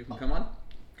job, so you can come on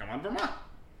Vermont."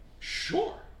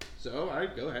 Sure. So I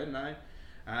go ahead and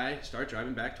I start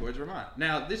driving back towards Vermont.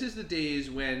 Now this is the days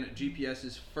when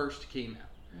GPSs first came out.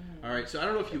 All right, so I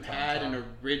don't know if you had an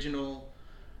original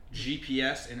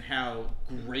GPS and how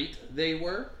great they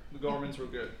were. The Garmins were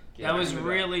good. That was remember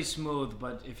that. really smooth,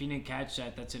 but if you didn't catch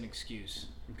that, that's an excuse.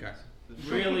 Okay.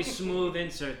 Really smooth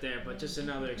insert there, but just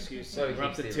another excuse. So We're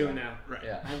up to keep 2 Steve now. Right.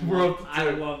 Yeah. I We're love, up to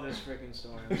I 2. love this freaking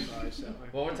story. I'm sorry, so.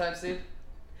 One more time, Steve.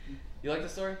 You like the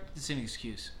story? It's an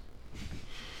excuse.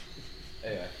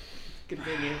 Anyway.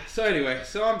 Continue. So anyway,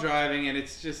 so I'm driving and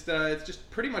it's just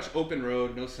pretty much open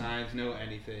road, no signs, no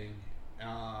anything.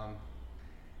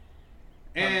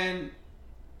 And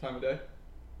Time of day?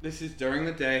 this is during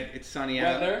the day. It's sunny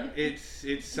Weather? out.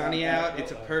 It's sunny out.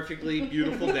 It's a perfectly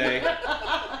beautiful day.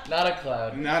 Not a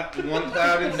cloud. Not one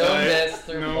cloud in No sight. mist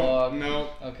or no, fog. no,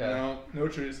 Okay. no, No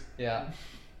trees. Yeah.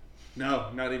 no,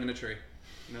 not even a tree.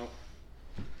 Nope.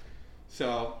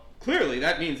 So clearly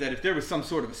that means that if there was some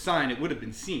sort of a sign, it would have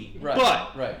been seen. Right.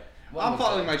 But right. One I'm would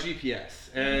following say. my GPS,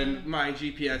 and my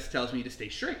GPS tells me to stay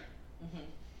straight.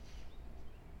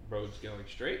 Road's going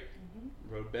straight.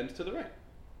 Road bends to the right.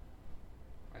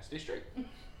 I stay straight.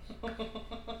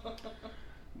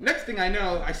 Next thing I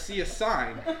know, I see a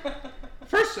sign.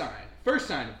 First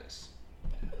sign of this.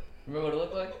 Remember what it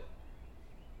looked like?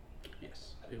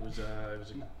 Yes, it was a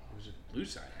blue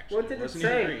sign actually. What did it wasn't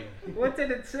even say? green. What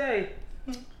did it say?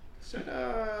 It said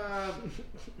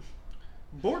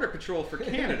Border Patrol for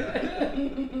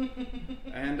Canada,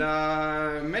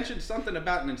 and mentioned something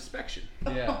about an inspection.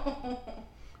 Yeah.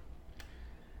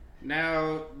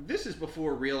 Now, this is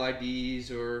before real IDs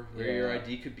or where your Yeah.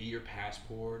 ID could be your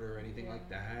passport or anything like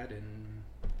that, and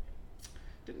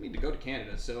didn't mean to go to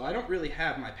Canada, so I don't really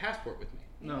have my passport with me.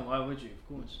 No, why would you? Of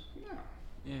course. No,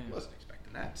 Yeah. wasn't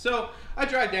expecting that. So I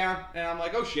drive down, and I'm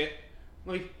like, oh shit,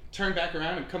 let me turn back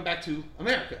around and come back to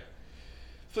America.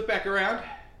 Flip back around.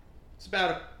 It's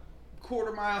about a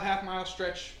quarter mile, half mile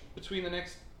stretch between the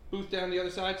next booth down the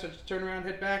other side, so I just turn around,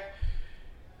 head back.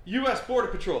 U.S. Border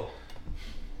Patrol.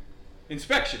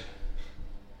 Inspection.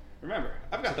 Remember,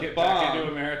 I've got To the get bong back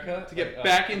into America? to get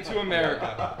back into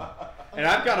America. And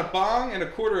I've got a bong and a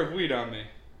quarter of weed on me.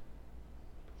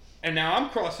 And now I'm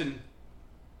crossing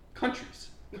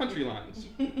country lines.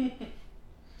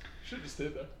 Should have just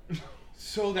stayed there.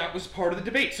 So that was part of the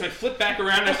debate. So I flipped back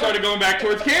around and I started going back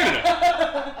towards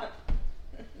Canada.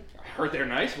 I heard they're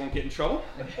nice, won't get in trouble.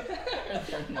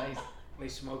 They're nice. They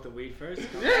smoke the weed first.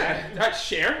 Yeah, that's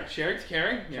sharing's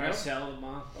caring, you Try know. to sell them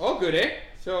all. All good, eh?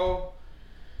 So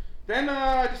then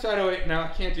I decided, oh wait, no, I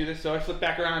can't do this. So I flip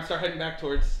back around and start heading back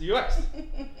towards the U.S.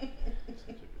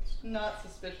 Not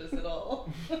suspicious at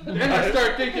all. Then I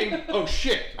start thinking, oh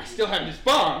shit, I still have this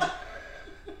bomb.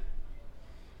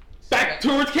 Back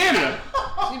towards Canada.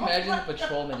 Can you imagine the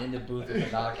patrolman in the booth with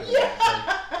binoculars?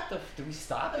 Like, do we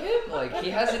stop him? Like, he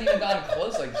hasn't even gotten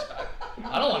close. Like,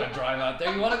 I don't want to drive out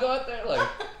there. You want to go out there? Like,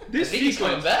 This I think he's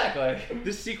coming sequence, back. Like,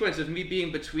 this sequence of me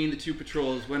being between the two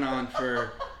patrols went on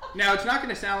for. Now it's not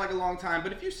going to sound like a long time,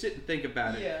 but if you sit and think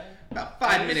about it, Yeah. about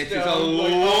 5 minutes is a Stone,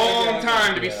 like, long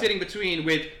time to be yeah. sitting between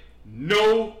with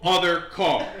no other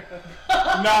car.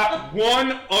 Not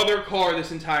one other car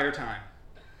this entire time.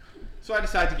 So I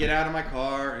decide to get out of my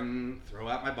car and throw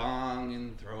out my bong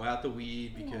and throw out the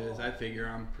weed because I figure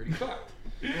I'm pretty fucked.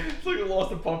 It's like a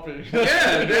lost and pumping.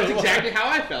 Yeah, that's exactly how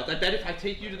I felt. I bet if I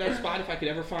take you to that spot, if I could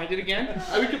ever find it again,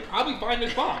 we could probably find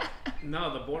this bong.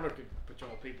 No, the border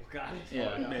patrol people got it.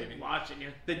 Yeah, maybe. Watching you.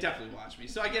 They definitely watched me.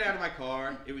 So I get out of my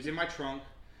car. It was in my trunk.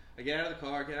 I get out of the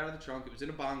car, get out of the trunk. It was in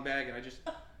a bong bag, and I just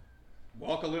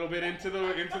walk a little bit into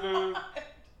the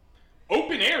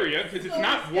open area because it's So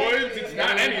not sketchy. woods, it's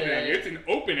not anything. It's an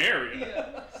open area.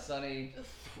 Yeah. Sonny.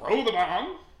 Throw the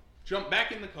bomb, jump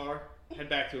back in the car, head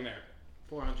back to America.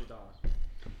 $400.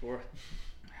 For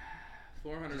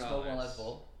Did you smoke one last $400.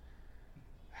 bowl?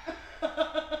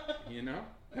 You know,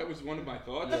 that was one of my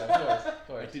thoughts. Yeah, of course. Of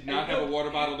I course. did not have a water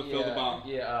bottle to fill the bomb.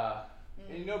 Yeah,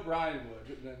 And you know Brian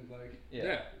would. Then, like, yeah,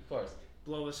 Yeah. of course.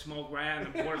 Blow the smoke right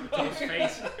on the border patrol's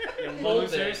face. You Whole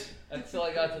thing, losers. until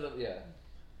I got to the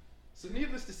So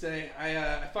needless to say,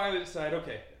 I finally decide,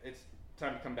 okay, it's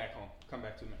time to come back home, come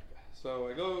back to America. So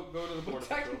I go to the Well, border patrol.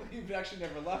 technically, you've actually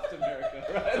never left America,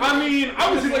 right? I mean,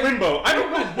 I was in limbo. I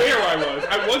don't know where I was.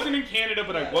 I wasn't in Canada,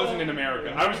 but I wasn't in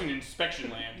America. I was in inspection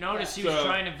land. Notice he was So-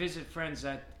 trying to visit friends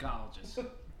at colleges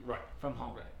Right. from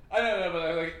home. I don't know,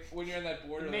 but like when you're in that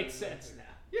border, It makes sense now.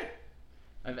 Yeah.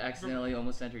 I've accidentally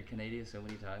almost entered Canada so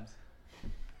many times.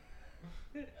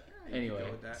 You can Anyway,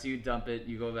 go with that. so you dump it,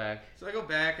 you go back. So I go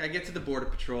back, I get to the border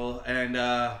patrol, and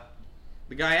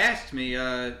the guy asked me,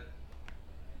 is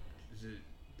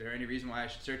there any reason why I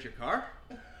should search your car?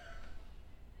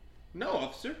 No,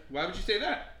 officer. Why would you say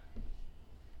that?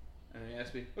 And he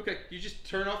asked me, okay, you just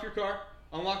turn off your car,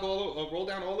 unlock roll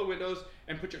down all the windows,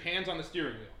 and put your hands on the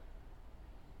steering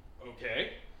wheel.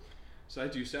 Okay. So I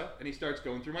do so, and he starts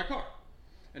going through my car.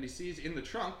 And he sees in the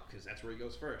trunk, because that's where he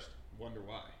goes first. Wonder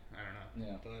why. I don't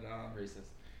know. Yeah. But Racist.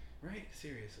 right,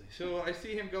 seriously. So I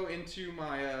see him go into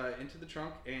my into the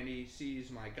trunk, and he sees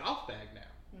my golf bag now,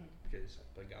 because I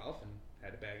play golf and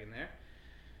had a bag in there.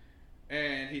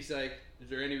 And he's like, is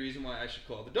there any reason why I should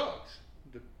call the dogs?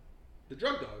 The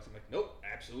drug dogs. I'm like, nope,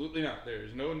 absolutely not.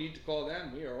 There's no need to call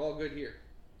them. We are all good here.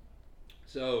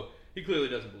 So he clearly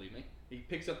doesn't believe me. He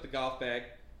picks up the golf bag,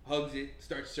 hugs it,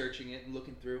 starts searching it and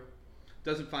looking through.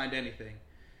 Doesn't find anything.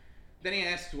 Then he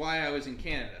asks why I was in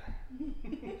Canada.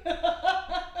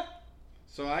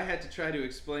 So I had to try to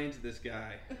explain to this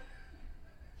guy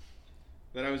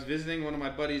that I was visiting one of my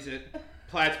buddies at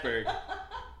Plattsburgh,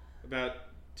 about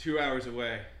 2 hours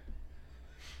away.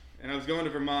 And I was going to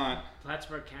Vermont.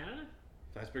 Plattsburgh, Canada?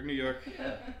 Plattsburgh, New York.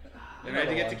 Yeah. Then I had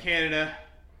to get to Canada,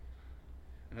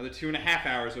 another 2.5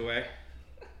 hours away.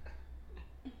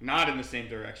 Not in the same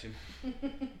direction.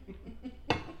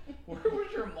 Where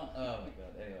was your mom? Oh my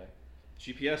god. Anyway.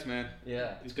 GPS, man.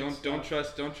 Yeah. Don't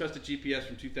trust a GPS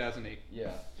from 2008.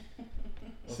 Yeah.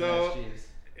 So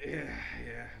yeah,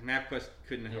 MapQuest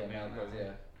couldn't help me on that.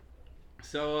 Yeah.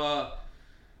 So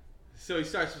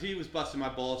he was busting my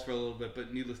balls for a little bit,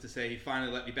 but needless to say, he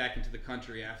finally let me back into the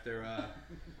country after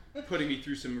putting me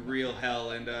through some real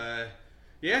hell. And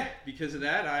because of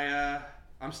that,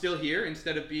 I'm still here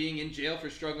instead of being in jail for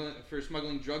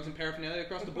smuggling drugs and paraphernalia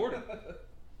across the border.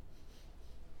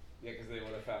 Yeah, because they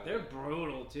would have found They're it.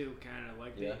 brutal too, kind of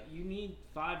like you need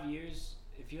 5 years.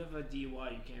 If you have a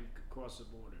DUI, you can't cross the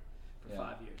border for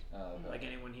 5 years. Oh, okay. Like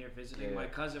anyone here visiting. Yeah. My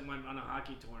cousin went on a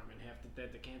hockey tournament. They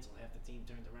had to cancel. Half the team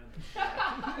turned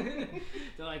around.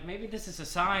 They're like, maybe this is a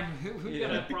sign. We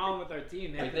got a problem with our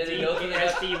team. Half They the didn't team know till they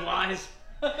has got- DUIs.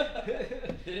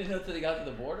 They didn't know till they got to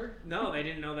the border? No, they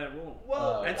didn't know that rule.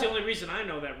 Well, That's the only reason I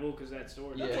know that rule, because that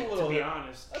story. Yeah. That's a To little be hip-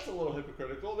 honest. That's a little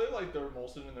hypocritical. They like their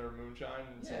Molson and their moonshine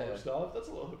and some Yeah. other stuff. That's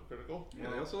a little hypocritical.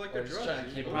 Yeah, they also like Or their just drugs. trying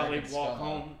to They keep probably American walk scum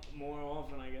out. home more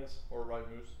often, I guess. Or ride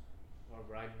moose, Or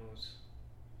ride moose.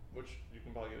 which you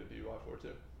can probably get a DUI for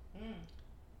too.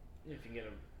 If you can get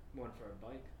one for a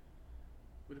bike.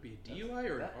 Would it be a DUI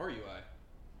or an RUI?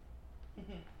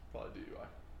 Probably DUI.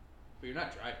 But you're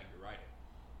not driving, you're riding.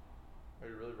 Are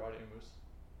you really riding a moose?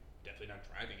 Definitely not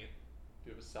driving it. Do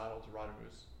you have a saddle to ride a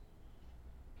moose?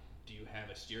 Do you have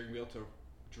a steering wheel to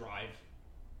drive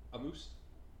a moose?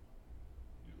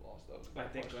 You lost. That was a I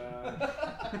bad think,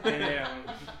 question.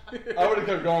 yeah. I would have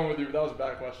kept going with you, but that was a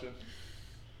bad question.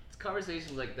 It's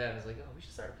conversations like that. It's like, oh, we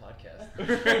should start a podcast.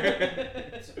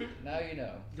 Now you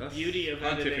know. The beauty of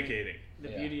editing. Pontificating. The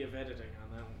Yeah. beauty of editing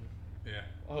on that one. Yeah.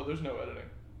 Oh, there's no editing.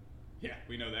 Yeah,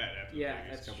 we know that after Yeah, the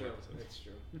previous that's couple true. episodes. That's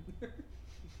true.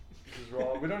 This is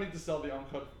raw. We don't need to sell the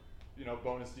uncut,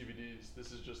 bonus DVDs.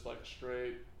 This is just like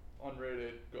straight,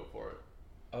 unrated. Go for it.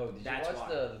 Oh, did That's you watch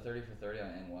why. the 30 for 30 on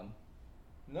N1?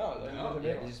 No, they No. never Yeah, made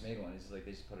they one. just made one. It's just like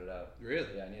they just put it out. Really?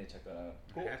 Yeah, I need to check that out.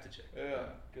 Cool. I have to check. Yeah.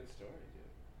 Good story,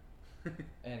 dude.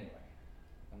 Anyway,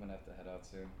 I'm gonna have to head out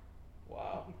soon.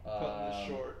 Wow. Cutting this Um,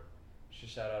 short. Should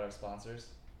shout out our sponsors.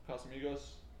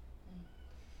 Casamigos.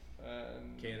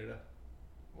 And Canada.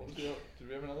 what was the other? Did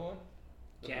we have another one?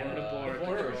 Canada Uh,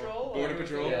 Border Patrol. Border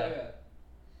Patrol. Yeah.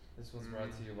 This one's brought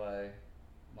Mm. to you by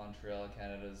Montreal,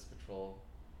 Canada's Patrol.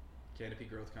 Canopy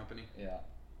Growth Company. Yeah.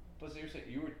 But so you're saying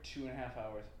you were 2.5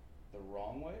 hours the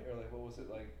wrong way, or like what was it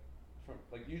like? From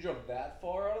like you drove that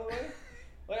far out of the way?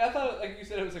 Like I thought, like you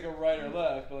said, it was like a right or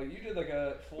left, but like you did like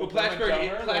a full. Well, Dumb and Dumber,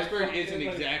 like, Plattsburgh from- isn't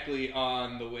like- exactly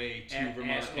on the way to And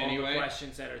Vermont ask all anyway. the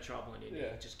questions that are troubling you.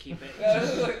 Yeah. Just keep it. Yeah,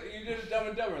 this is like you did a Dumb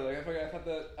and Dumber. Like I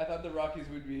thought the Rockies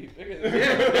would be bigger than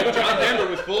Yeah, John Denver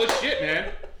was full of shit,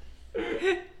 man.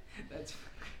 That's.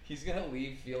 He's gonna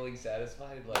leave feeling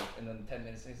satisfied, like, and then 10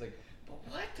 minutes later he's like,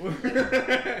 but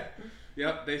what?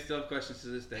 Yep, they still have questions to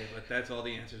this day, but that's all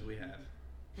the answers we have.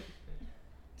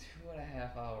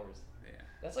 2.5 hours. Yeah.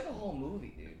 That's like a whole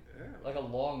movie, dude. Yeah. Like a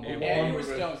long It movie. And you Long were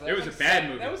movie. stoned. So It that was a like bad seven-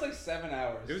 movie. That was like 7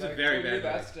 hours. It was a like, very when you're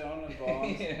bad that movie. stoned on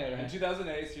bombs. Yeah. In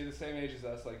 2008, so you're the same age as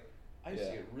us. Like I used to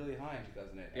Yeah. get really high in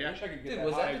 2008. Yeah. I wish I could get Dude, that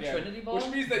was high that the again. Trinity bomb? Which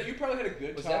means that you probably had a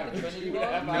good Was time. that the for Trinity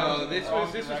 2.5 bomb? hours No, in this the wrong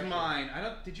was direction. mine.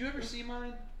 Did you ever see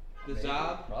mine? The Maybe,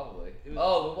 Zob? Probably. It was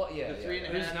Oh, the what? Yeah, the yeah. 3.5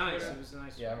 It was nice. Yeah. It was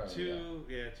nice. Yeah, I remember.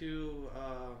 Two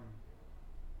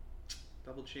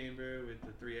double chamber with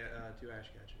the two ash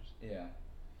catchers. Yeah.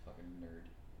 Fucking nerd.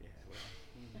 Yeah,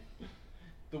 well.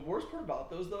 The worst part about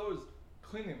those though is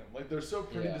cleaning them. Like they're so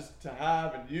pretty Yeah. just to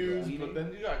have and use, Yeah. but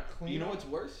then you gotta clean. You know them. what's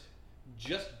worse?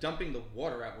 Just dumping the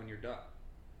water out when you're done.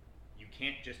 You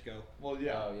can't just go. Well,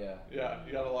 yeah. Oh, yeah. Yeah,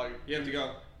 you gotta like. You have to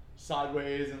go.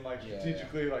 sideways and like Yeah,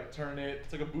 strategically like turn it.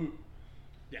 It's like a boot.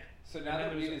 Yeah. So And now then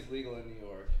that there's weed a- is legal in New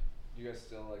York, do you guys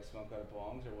still like smoke out of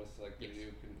bongs, or what's like the Yes.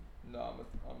 new? No,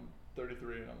 I'm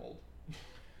 33 and I'm old.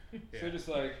 Yeah. So just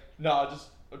like No, just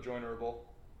a joint or a bowl.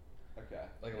 okay,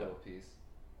 Like a Yeah. little piece.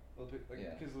 little bit, like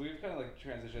Yeah. because we've kind of like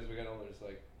transitioned as we got older. It's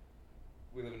like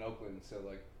we live in Oakland, so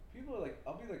like people are like,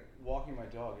 I'll be like walking my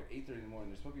dog at 8:30 in the morning.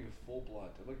 They're smoking a full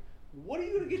blunt. I'm like, what are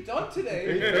you gonna get done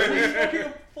today? You're smoking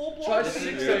a full blunt Try at 6 8:30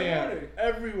 in the a.m. morning.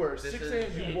 everywhere. This 6 is-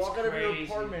 a.m. You it's walk out of your crazy.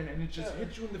 apartment and it just Yeah.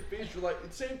 hits you in the face. You're like,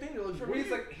 it's the same thing. You're like, For what me,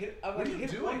 are it's you- like I'm what like are you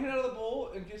hit one doing? hit out of the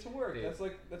bowl and get to work. Dude. That's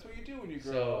what you do when you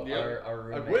grow So up. Yep.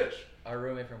 our I roommate, wish. our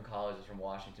roommate from college is from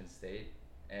Washington State,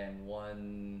 and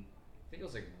one, I think it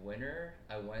was like winter,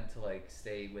 I went to like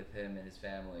stay with him and his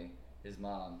family, his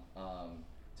mom,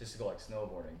 just to go like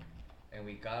snowboarding, and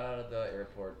we got out of the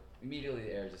airport. Immediately,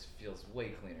 the air just feels way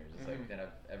cleaner, just like than I've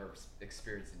ever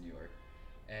experienced in New York.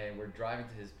 And we're driving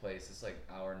to his place. It's like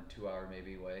hour and 2 hour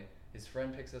maybe away. His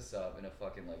friend picks us up in a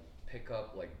fucking like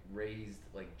pickup, like raised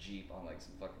like Jeep on like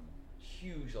some fucking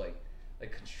huge like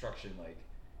construction like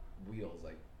wheels.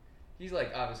 Like he's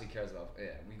like obviously cares about. Yeah,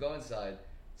 we go inside.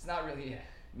 It's not really.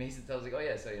 Mason tells like, oh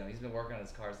yeah, so he's been working on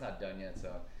his car. It's not done yet.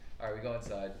 So all right, we go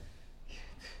inside.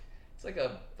 It's like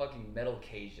a fucking metal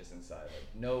cage just inside, like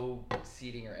no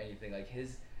seating or anything. Like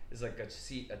his is like a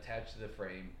seat attached to the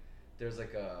frame. There's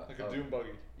like a dune buggy.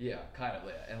 Yeah, kind of,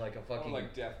 yeah, and like a fucking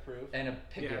like death proof. and a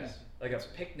Yes. like a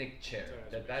picnic chair.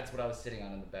 That's what I was sitting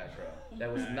on in the back row.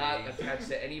 That was not attached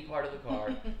to any part of the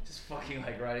car. Just fucking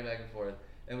like riding back and forth.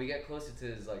 And we get closer to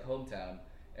his like hometown,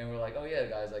 and we're like, oh yeah,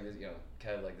 guys, like this,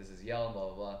 Kev, like this is Yale, blah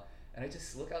blah blah. And I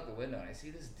just look out the window and I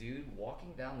see this dude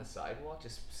walking down the sidewalk,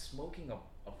 just smoking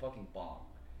a fucking bong.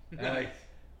 And I'm like,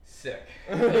 sick.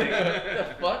 Like, what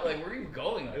the fuck? Like, where are you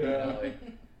going? Like,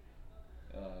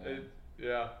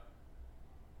 Yeah.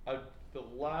 I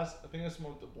think I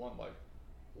smoked a blunt like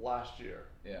last year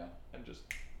yeah, and just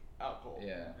out cold.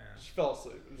 yeah. Just fell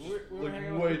asleep. It was We just, were like,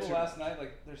 hanging way with people too last much. night,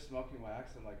 like they're smoking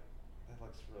wax, and like that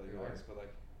looks really You nice, but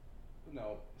like,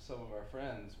 no, some of our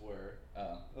friends were.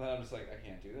 Oh. And I'm just like, I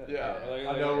can't do that. Yeah, like,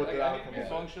 I know what like, the I need to outcome be is.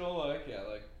 functional, like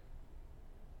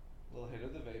little hit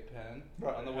of the vape pen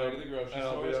Right, on the way to the grocery and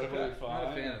I'll store be is okay. completely I'm not a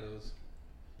fine. fan of those.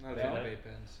 Not a Yeah. fan of vape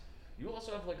pens. You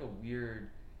also have like a weird,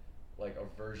 like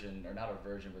aversion, or not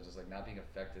aversion, but just like not being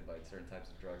affected by certain types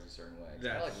of drugs a certain way. It's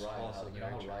kinda like That's Ryan. also You know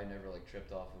very how true. Ryan never like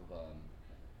tripped off of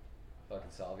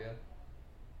fucking salvia?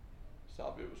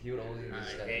 Salvia was He would weird. always I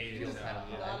just hated feel salvia. kind of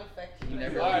high. Not effective. You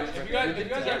never- All right, We if you guys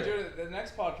did are together. doing it, the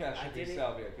next podcast I should be did it.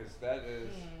 salvia, because that is.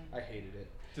 I hated it.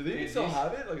 Do they even still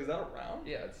have it? Like, is that around?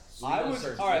 Yeah, it's I legal was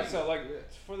certain all right. states. So like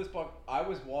for this book, I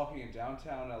was walking in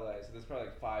downtown LA. So this is probably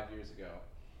like 5 years ago,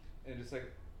 and just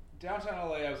like downtown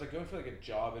LA, I was like going for like a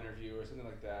job interview or something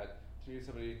like that to meet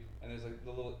somebody, and there's like the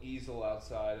little easel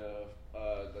outside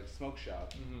of like smoke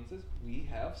shop. Mhm. It says we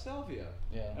have salvia,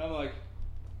 and Yeah. I'm like,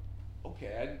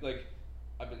 okay,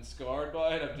 I've been scarred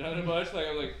by it. I've done it a bunch. Like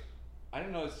I'm like, I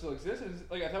didn't know it still existed.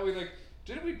 Like I thought we like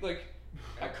didn't we like.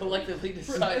 I collectively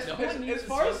For- decide as, no as- one needs as to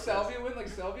far as smoke this. salvia went, like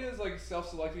salvia is like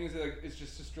self-selecting, is like it's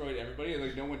just destroyed everybody, and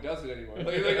like no one does it anymore.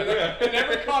 Like it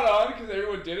never caught on because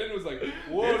everyone did it. And was like,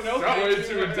 whoa, It's no, so thank way you.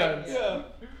 too intense. Yeah.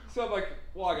 So I'm like,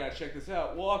 well, I gotta check this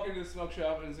out. Walk into the smoke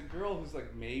shop, and there's a girl who's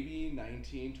like maybe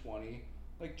 19, 20,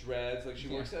 like dreads. Like she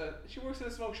Yeah. works at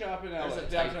a smoke shop in LA, There's a type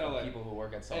downtown of LA. people who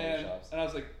work at salvia shops. And I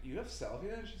was like, you have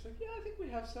salvia? And she's like, yeah, I think we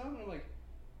have some. And I'm like,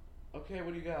 okay,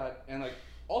 what do you got? And like,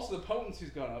 also the potency's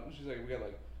gone up. And she's like, we got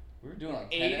like We were doing like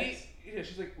 80. 10x. Yeah,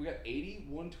 she's like, we got 80,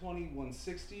 120,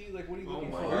 160. Like, what are you Oh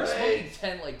looking my for? We were God. smoking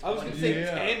 10 like 20. I was gonna say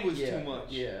Yeah. 10 was yeah. too much.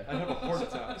 Yeah. I'd have a heart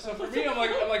attack. So for me, I'm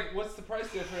like, what's the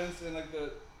price difference? And like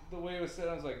the way it was said,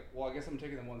 I was like, well, I guess I'm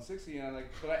taking the 160. And I'm like,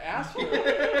 but I asked her.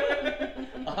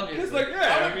 Because Obviously. like,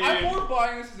 Yeah, I'm more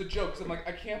buying this as a joke. Because I'm like,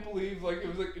 I can't believe like it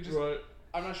was like it just. Right.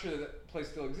 I'm not sure that place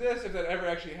still exists, if that ever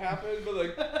actually happened, but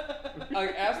like, I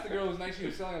asked the girl who was 19 who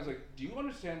was selling, I was like, do you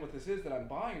understand what this is that I'm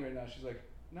buying right now? She's like,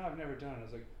 no, I've never done it. I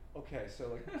was like, okay, so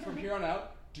like, from here on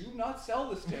out, do not sell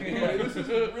this to anybody. This is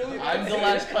really I'm bad the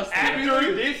last customer.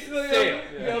 After this sale.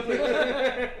 I was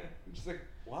like, she's like,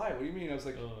 why? What do you mean? I was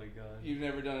like, Oh my god. you've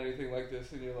never done anything like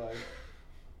this, and you're like,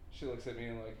 she looks at me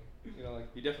and like, you know, like,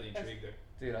 You definitely intrigued her.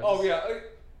 Dude, I'm oh just- yeah.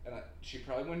 And she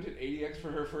probably went to 80x for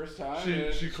her first time. She-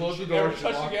 and she closed the never door, she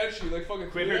touched walked- again. She like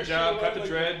fucking Quit threw her that job, shit cut away, the like-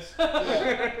 dreads.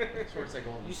 That's where it's like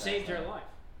going You fast saved her now. life.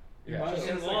 You Yeah. might She's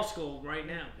have- in law school right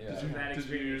now. Yeah. From that Did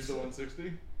you use experience. the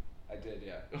 160? I did,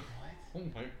 yeah. What? Oh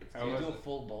my Do you god. do a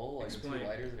full bowl, like with 2 Explain.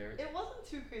 lighters and everything? It wasn't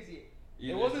too crazy.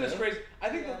 You It did wasn't as too? crazy. I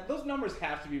think Yeah. those numbers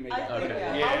have to be made I up. think, Okay.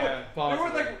 yeah. Yeah.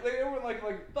 They weren't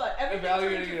like But everything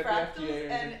Evaluating turned it to at the fractals, FDA or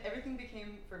and anything. everything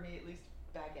became, for me at least,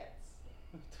 baguettes.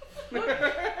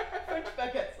 French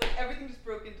baguettes. Like everything just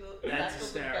broke into That's fractals of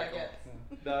hysterical.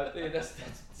 baguettes. Dude,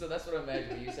 that's what I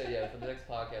imagined. You said, yeah, for the next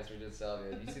podcast we're doing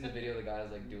salvia. Have you seen the video of the guys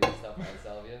like doing stuff on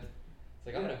salvia? It's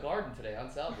like, I'm in a garden today on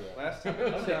salvia. Last time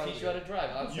I'm gonna teach you how to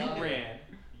drive on you salvia. ran.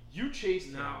 You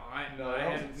chased No, him. I No, I that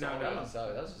had was no That no. wasn't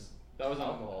salvia. That was just That was on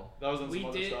Alcohol. That was on We some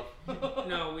other did. stuff.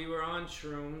 No, we were on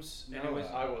shrooms, and it was.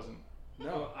 I wasn't.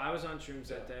 Well, I was on shrooms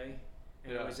that day,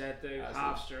 and Yeah. it was at the Acid.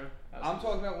 Hofstra. I'm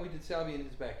talking about when we did salvia in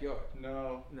his backyard.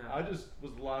 No. No. I just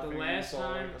was laughing. The last and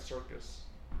saw time- like a circus.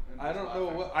 and I was don't know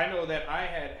laughing. what. I know that I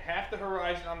had half the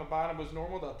horizon on the bottom was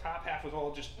normal. The top half was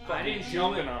all just I fucking didn't do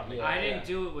jumping it. on me. Yeah. I didn't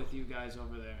do it with you guys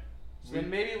over there. So then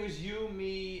maybe it was you,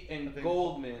 me, I and think-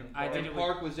 Goldman. I did and it with-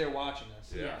 Park was there watching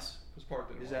us. Yeah. Yes. Because Park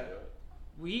didn't Is want that- to do it.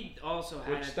 We also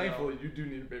had Which it, thankfully you do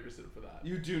need a babysitter for that.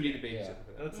 You do need a babysitter Yeah.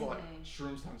 for that. That's like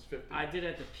shrooms times 50. I did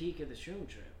at the peak of the shroom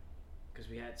trip because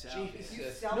we had salvia. Jesus. You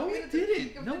Yes. salviated No, we at the peak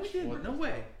didn't. of No, the we trip? didn't. No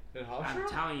way. In I'm Hofstra?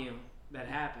 telling you, that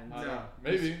happened. I No. know.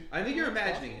 Maybe. I think you're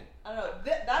imagining it. I don't know.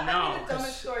 That No, might be the 'cause-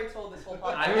 dumbest story told this whole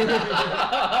podcast.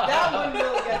 I- That one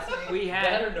really gets me. We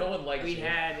That or had, no one likes we you.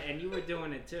 had, and you were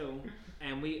doing it too.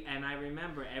 And I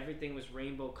remember everything was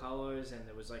rainbow colors, and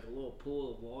there was like a little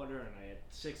pool of water, and I had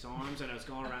 6 arms, and I was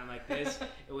going around like this.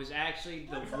 It was actually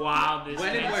the wildest. When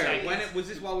and 10 where? seconds. Was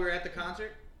this while we were at the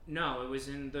concert? No, it was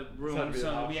in the had room. to be a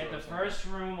So house we had show the or something. first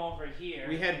room over here.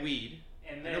 We had weed.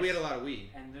 and I know we had a lot of weed.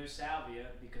 And there's salvia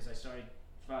because I started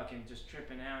fucking just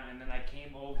tripping out, and then I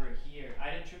came over here.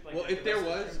 I didn't trip like. Well, that if the there rest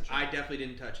of the was, trip. I definitely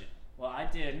didn't touch it. Well, I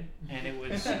did, and it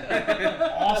was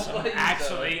That's awesome. what you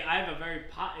Actually, I have a very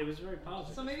it was very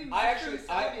positive. So maybe I actually- mushroom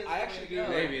salvia is the I way actually to do- go.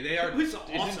 Maybe they are. It was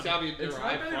Isn't awesome. salvia It's not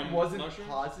derived that from it wasn't mushrooms?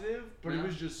 positive, but it No.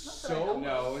 was just Not that I so.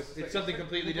 know. No, It's something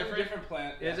completely different? Different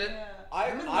plant. Is it? Yeah.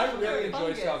 I Mushrooms really are enjoy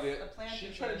fungus. salvia. A plant She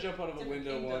is tried to a jump out of a different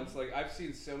window kingdom. once. Like I've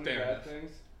seen so many Fair bad enough.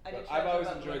 things, I but did try I've to always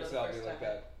jump out the enjoyed window the salvia first like time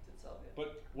I that. did salvia.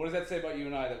 But what does that say about you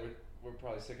and I that we're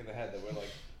probably sick in the head that we're like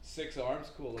 6 arms?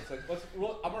 Cool. It's like let's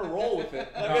roll. I'm gonna roll with it.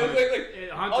 Like, It-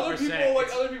 other 100%. people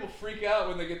It's- other people freak out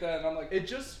when they get that, and I'm like, It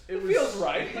just. it was, feels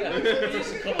right.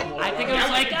 Just a couple more I think arms. I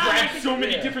was like, grab so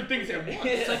many Yeah. different things at once.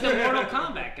 it's like the Mortal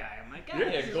Kombat guy. I'm like, Yeah,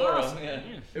 this is Goro, awesome. yeah.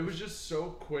 It was just so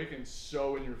quick and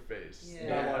so in your face. Yeah.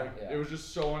 That, like, Yeah. It was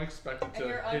just so unexpected And to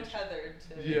you're hit. untethered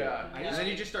to. Yeah. And then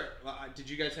you just start. Did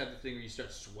you guys have the thing where you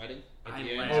start sweating? At I the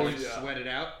end, laughed. so Oh, you yeah. sweat it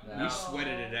out. No. We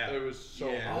sweated it out. It was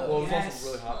so Yeah. hot. Well, it was Yes. also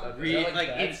really hot that Re- day. Is that like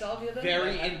bad it's salvia then?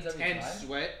 very That happens every intense time?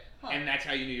 sweat, Huh. and that's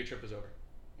how you knew your trip was over.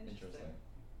 Interesting.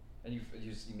 And you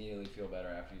just immediately feel better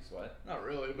after you sweat. Not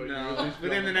really, but you No, at least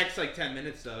within feel- the next like 10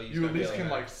 minutes though, You start at least feeling can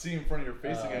better. like see in front of your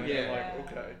face again. And yeah. you're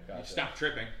like, okay. You Gotcha. stop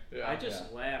tripping. Yeah. I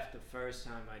just laughed the first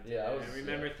time I did Yeah, I it. was- I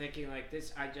remember yeah. thinking like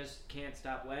this. I just can't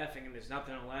stop laughing, and there's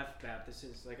nothing to laugh about. This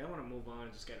is like I want to move on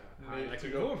and just get a Maybe like to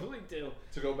we go- normally do.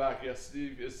 To go back, yes,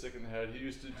 Steve is sick in the head. He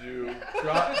used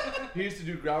to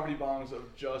do gravity bombs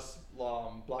of just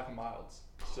black and milds.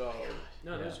 So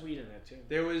No, there's weed in there too.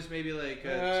 There was maybe like 2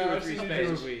 or I've 3 seen you bags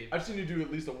do- of weed. I've seen you do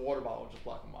at least a water bottle of just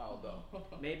black and mild though.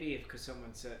 Maybe if because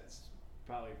someone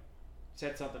probably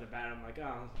said something about it. I'm like,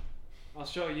 oh, I'll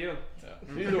show you.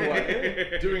 Yeah. Either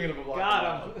way, doing it of a black Got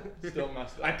and mild still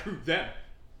messed up. I proved them.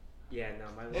 Yeah, no,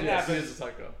 my It Yes, he happens. is a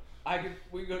psycho.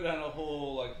 We go down a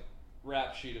whole like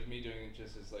rap sheet of me doing it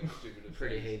just as like stupid as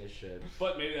Pretty things. heinous shit.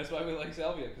 But maybe that's why we like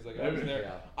salvia because like I was Maybe. there.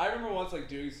 Yeah. I remember once like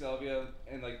doing salvia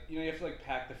and like you have to like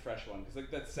pack the fresh one because like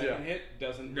that second Yeah. hit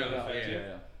doesn't No, really yeah, affect you.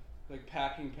 Yeah. Like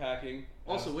packing.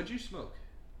 Also, what'd you smoke?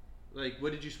 Like,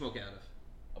 what did you smoke out of?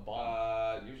 A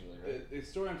bomb. Usually, right? The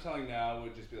story I'm telling now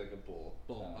would just be like a bowl.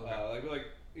 Bowl. Oh. Okay.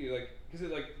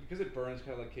 Because it burns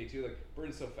kind of like K2 like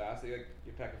burns so fast that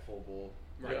you pack a full bowl,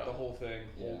 Right. like the whole thing,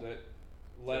 Yeah. hold it,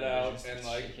 let Yeah, out, just and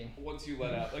like shaking. once you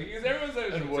let out, like because everyone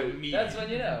says And it's wait. like meat, That's when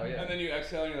you know, yeah. and then you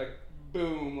exhale and you're like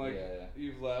boom, like Yeah.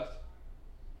 you've left.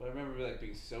 But I remember like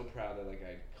being so proud that like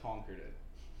I conquered it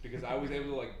because I was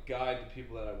able to like guide the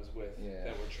people that I was with Yeah.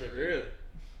 that were tripping. Really?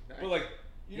 But like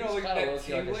you You know, just like kinda that look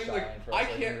like a tingling, like shine for I us,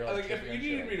 like, can't, we were, like, like if tripping you and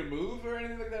needed shit. me to move or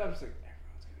anything like that, I'm just like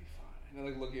everyone's gonna be fine. And I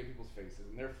like looking at people's faces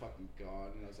and they're fucking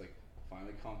gone. And I was like,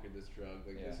 finally conquered this drug.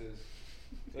 Like Yeah.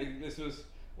 this was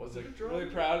Was it a drug? really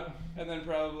proud. And then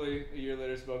probably a year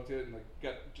later smoked it and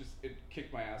like it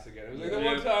kicked my ass again. It was like the Yeah.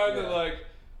 one time Yeah. that like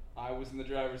I was in the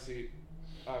driver's seat,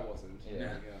 I wasn't.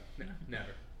 Yeah. No,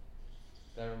 never.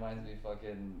 That reminds me,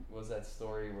 fucking, was that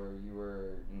story where you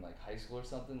were in like high school or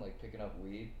something, like picking up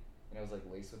weed, and it was like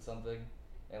laced with something,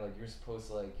 and like you're supposed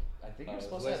to like, I think you're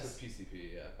supposed to have. with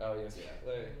PCP, yeah. Oh yes.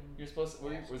 Yeah. Like, You're supposed to.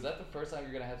 Was that the first time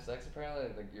you're gonna have sex? Apparently,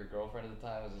 like your girlfriend at the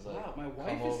time was just like. wow, my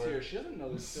come wife is over. here. She doesn't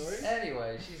know this story.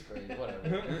 Anyway, she's great.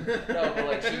 Whatever. No, but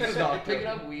like she was Not picking good.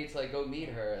 up weed to like go meet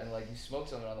her, and like you smoked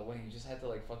something on the way. You just had to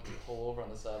like fucking pull over on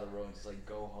the side of the road and just like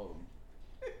go home,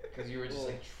 because you were just Well-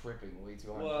 like tripping way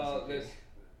too hard. Well, for PCP.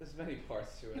 there's many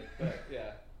parts to it, but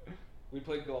yeah. We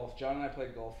played golf. John and I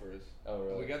played golfers. Oh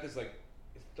really? We got this like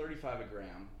it's 35 a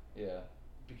gram Yeah.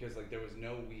 because like there was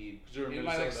no weed 'Cause you're in in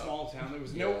my like Minnesota. small town. There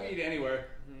was no Yeah. weed anywhere.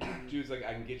 Dude's like,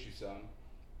 I can get you some.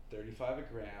 $35 a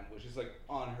gram, which is like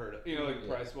unheard of, you know, like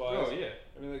price wise. Oh yeah.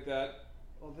 I mean, like that.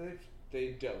 Well,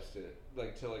 they dosed it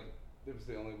like till like it was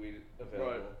the only weed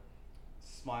available. Right.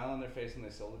 Smile on their face when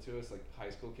they sold it to us, like high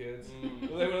school kids.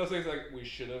 Like one of those things, like we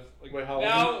should have. Like, Wait,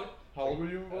 how old were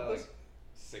you? Like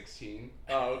 16.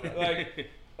 Oh, okay.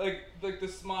 like the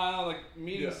smile, like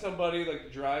meeting somebody,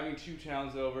 like driving 2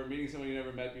 towns over, meeting somebody you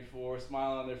never met before,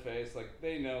 smile on their face, like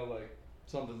they know, like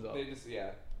something's up. they just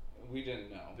we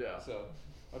didn't know. Yeah. So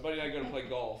my buddy and I go to play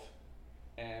golf,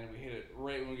 and we hit it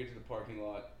right when we get to the parking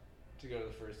lot to go to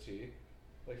the first tee.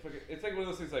 Like fucking, it's like one of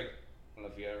those things like. I don't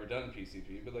know if you've ever done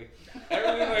PCP, but like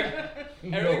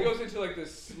everything goes into like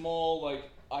this small, like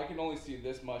I can only see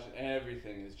this much and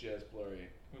everything is just blurry.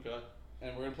 Okay.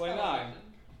 And we're gonna play 9.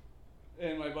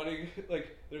 And my buddy,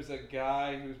 like, there's a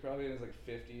guy who's probably in his like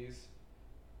 50s,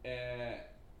 and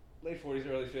late 40s,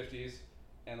 early 50s,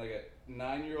 and like a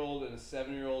 9-year-old and a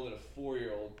 7-year-old and a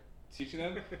 4-year-old teaching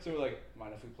them. So we're like,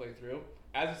 mind if we play through?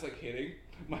 As it's like hitting,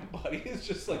 my buddy is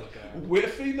just like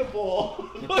whiffing the ball.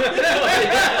 It's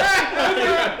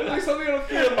like something on a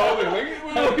field moment. Like,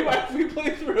 mind if we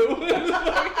play through?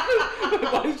 My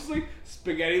buddy's just like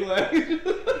spaghetti legs.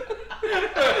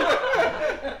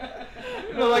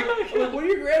 And I'm like, what are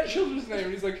your grandchildren's name?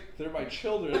 And he's like, they're my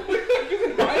children. He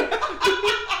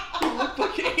looked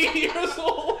like 8 years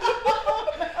old.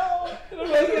 And I'm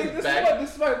like,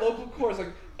 this is my local course.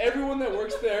 Like, everyone that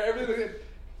works there, everything.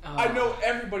 I know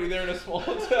everybody there in a small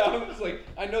town. It's like,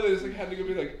 I know they just like had to go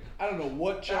be like, I don't know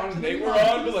what John they were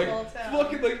on, but like,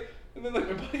 fucking like, and then like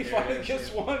my buddy finally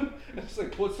gets one and just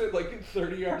like puts it like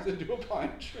 30 yards into a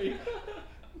pine tree.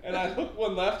 And I look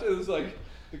one left and it's like,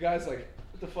 the guy's like,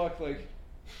 what the fuck, like,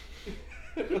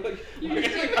 like, you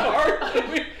get the cart?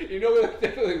 You know, we like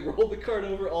definitely rolled the cart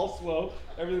over all slow,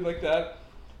 everything like that.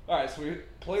 Alright, so we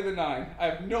play the 9. I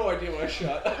have no idea what I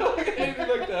shot. Anything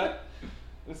like that.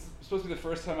 This is supposed to be the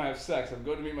first time I have sex. I'm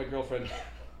going to meet my girlfriend.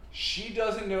 She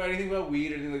doesn't know anything about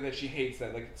weed or anything like that. She hates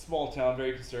that. Like, small town,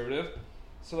 very conservative.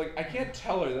 So, like, I can't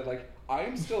tell her that, like, I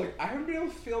am still, like, I haven't been able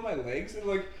to feel my legs in,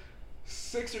 like,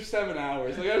 6 or 7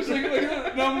 hours. Like, I was like,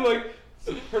 no, I'm like,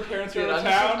 her parents are out of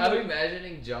town. I'm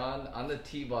imagining John on the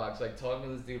tee box, like, talking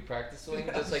to this dude practice swing,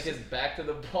 just, like, his back to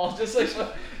the ball, just, like,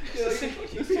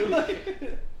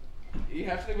 you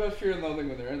have to think about fear and loathing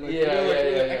when they're in. Like,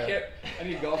 I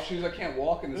need golf shoes. I can't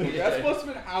walk in this way. That's must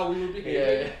have been how we were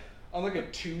behaving on like a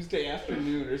Tuesday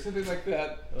afternoon or something like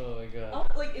that. Oh my god. Oh,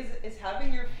 like is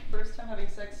having your first time having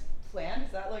sex planned?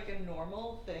 Is that like a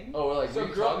normal thing? Oh, like so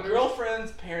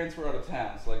girlfriend's parents were out of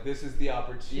town, so like this is the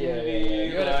opportunity. Yeah.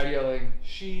 You got a feeling.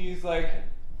 She's like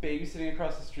babysitting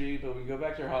across the street, but we go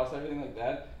back to her house, everything like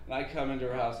that, and I come into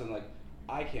her house and like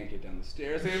I can't get down the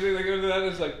stairs. Anything like that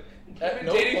is like. I've been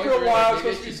dating for a while, it's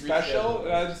supposed to be special,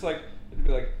 and I just like, it'd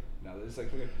be like, no, there's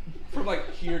like, from like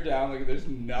here down, like there's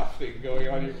nothing going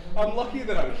on here. I'm lucky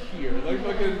that I'm here, like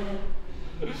fucking,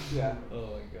 yeah.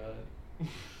 Oh my god.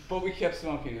 But we kept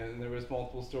smoking it, and there was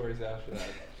multiple stories after that.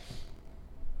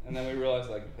 And then we realized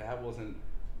like, that wasn't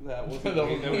the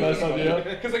best idea.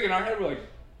 Because like in our head we're like,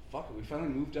 fuck it, we finally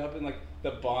moved up in like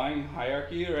the buying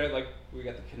hierarchy, right? Like we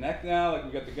got the connect now, like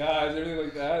we got the guys, everything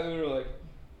like that, and we were like,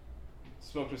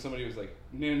 smoked with somebody who was like,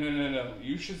 no,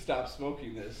 you should stop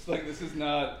smoking this. Like, this is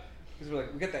not, because we're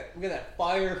like, we got that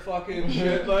fire fucking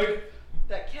shit, like.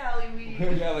 That Cali weed.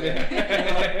 Yeah, like,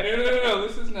 no,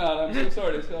 this is not, I'm so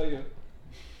sorry to tell you.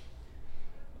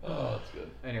 Oh, that's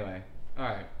good. Anyway,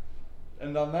 alright.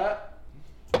 And on that,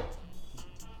 I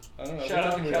don't know. Shout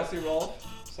out to Kelsey Rolfe.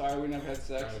 Sorry we never had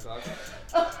sex.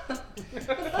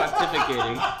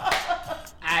 Pontificating.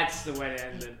 That's the way to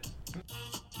end it.